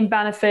the same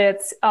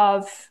benefits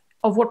of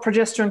what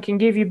progesterone can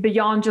give you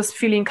beyond just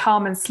feeling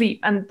calm and sleep.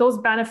 And those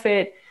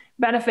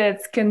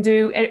benefits can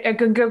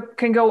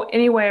go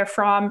anywhere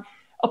from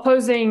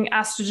opposing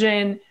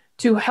estrogen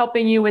to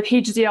helping you with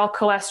HDL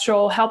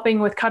cholesterol, helping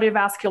with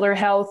cardiovascular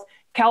health,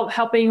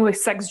 helping with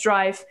sex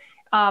drive.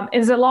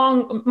 It's a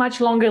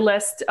much longer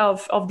list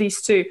of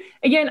these two.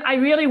 Again, I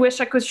really wish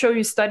I could show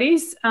you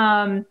studies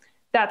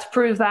that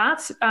prove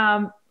that.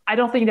 I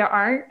don't think there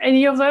are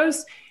any of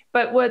those,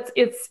 but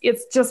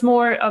it's just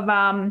more of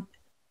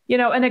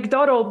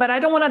anecdotal. But I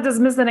don't want to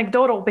dismiss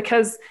anecdotal,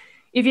 because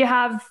if you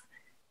have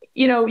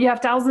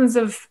thousands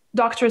of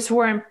doctors who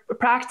are in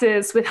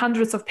practice with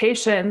hundreds of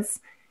patients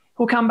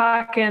who come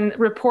back and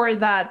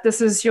report that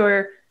this is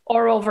your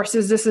oral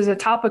versus this is a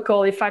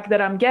topical effect that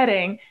I'm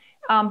getting,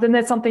 then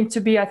that's something to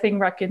be, I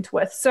think, reckoned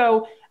with.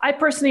 So I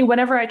personally,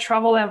 whenever I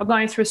travel and I'm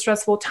going through a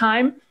stressful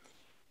time,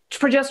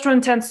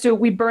 progesterone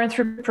we burn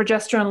through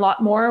progesterone a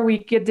lot more. We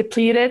get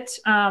depleted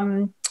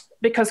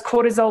because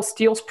cortisol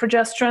steals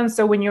progesterone.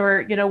 So a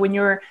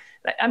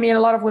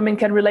lot of women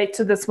can relate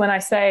to this when I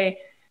say,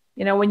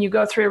 when you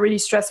go through a really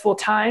stressful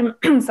time,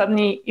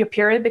 suddenly your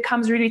period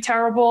becomes really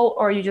terrible,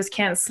 or you just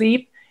can't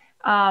sleep.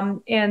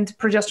 And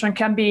progesterone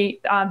can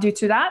be due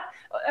to that,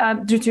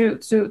 due to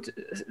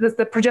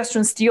the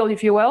progesterone steal,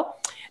 if you will,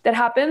 that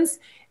happens.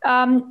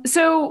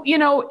 So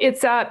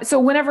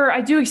whenever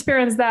I do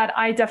experience that,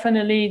 I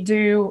definitely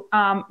do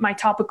my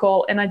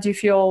topical, and I do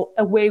feel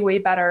way, way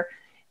better.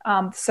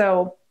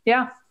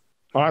 Yeah.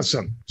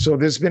 Awesome. So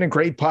this has been a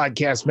great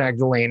podcast,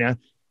 Magdalena.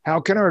 How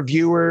can our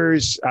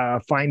viewers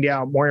find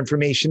out more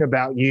information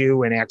about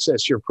you and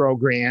access your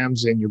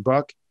programs and your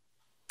book?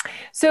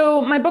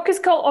 So my book is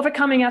called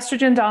Overcoming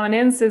Estrogen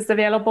Dominance. It's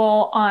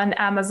available on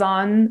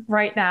Amazon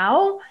right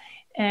now.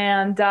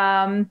 And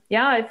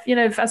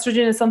if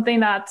estrogen is something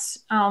that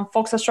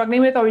folks are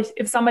struggling with, or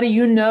if somebody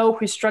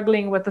who's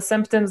struggling with the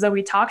symptoms that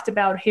we talked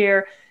about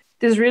here,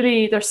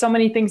 there's so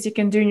many things you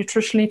can do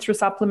nutritionally through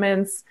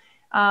supplements.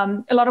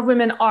 A lot of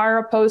women are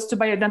opposed to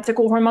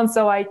bioidentical hormones,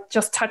 so I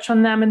just touch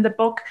on them in the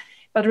book.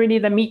 But really,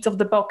 the meat of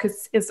the book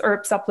is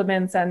herb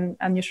supplements and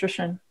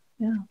nutrition.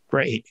 Yeah.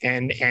 Great.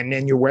 And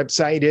then your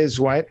website is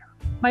what?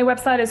 My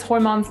website is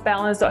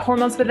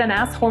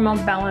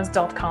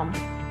hormonesbalance.com.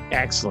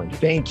 Excellent.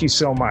 Thank you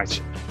so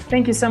much.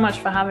 Thank you so much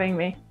for having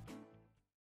me.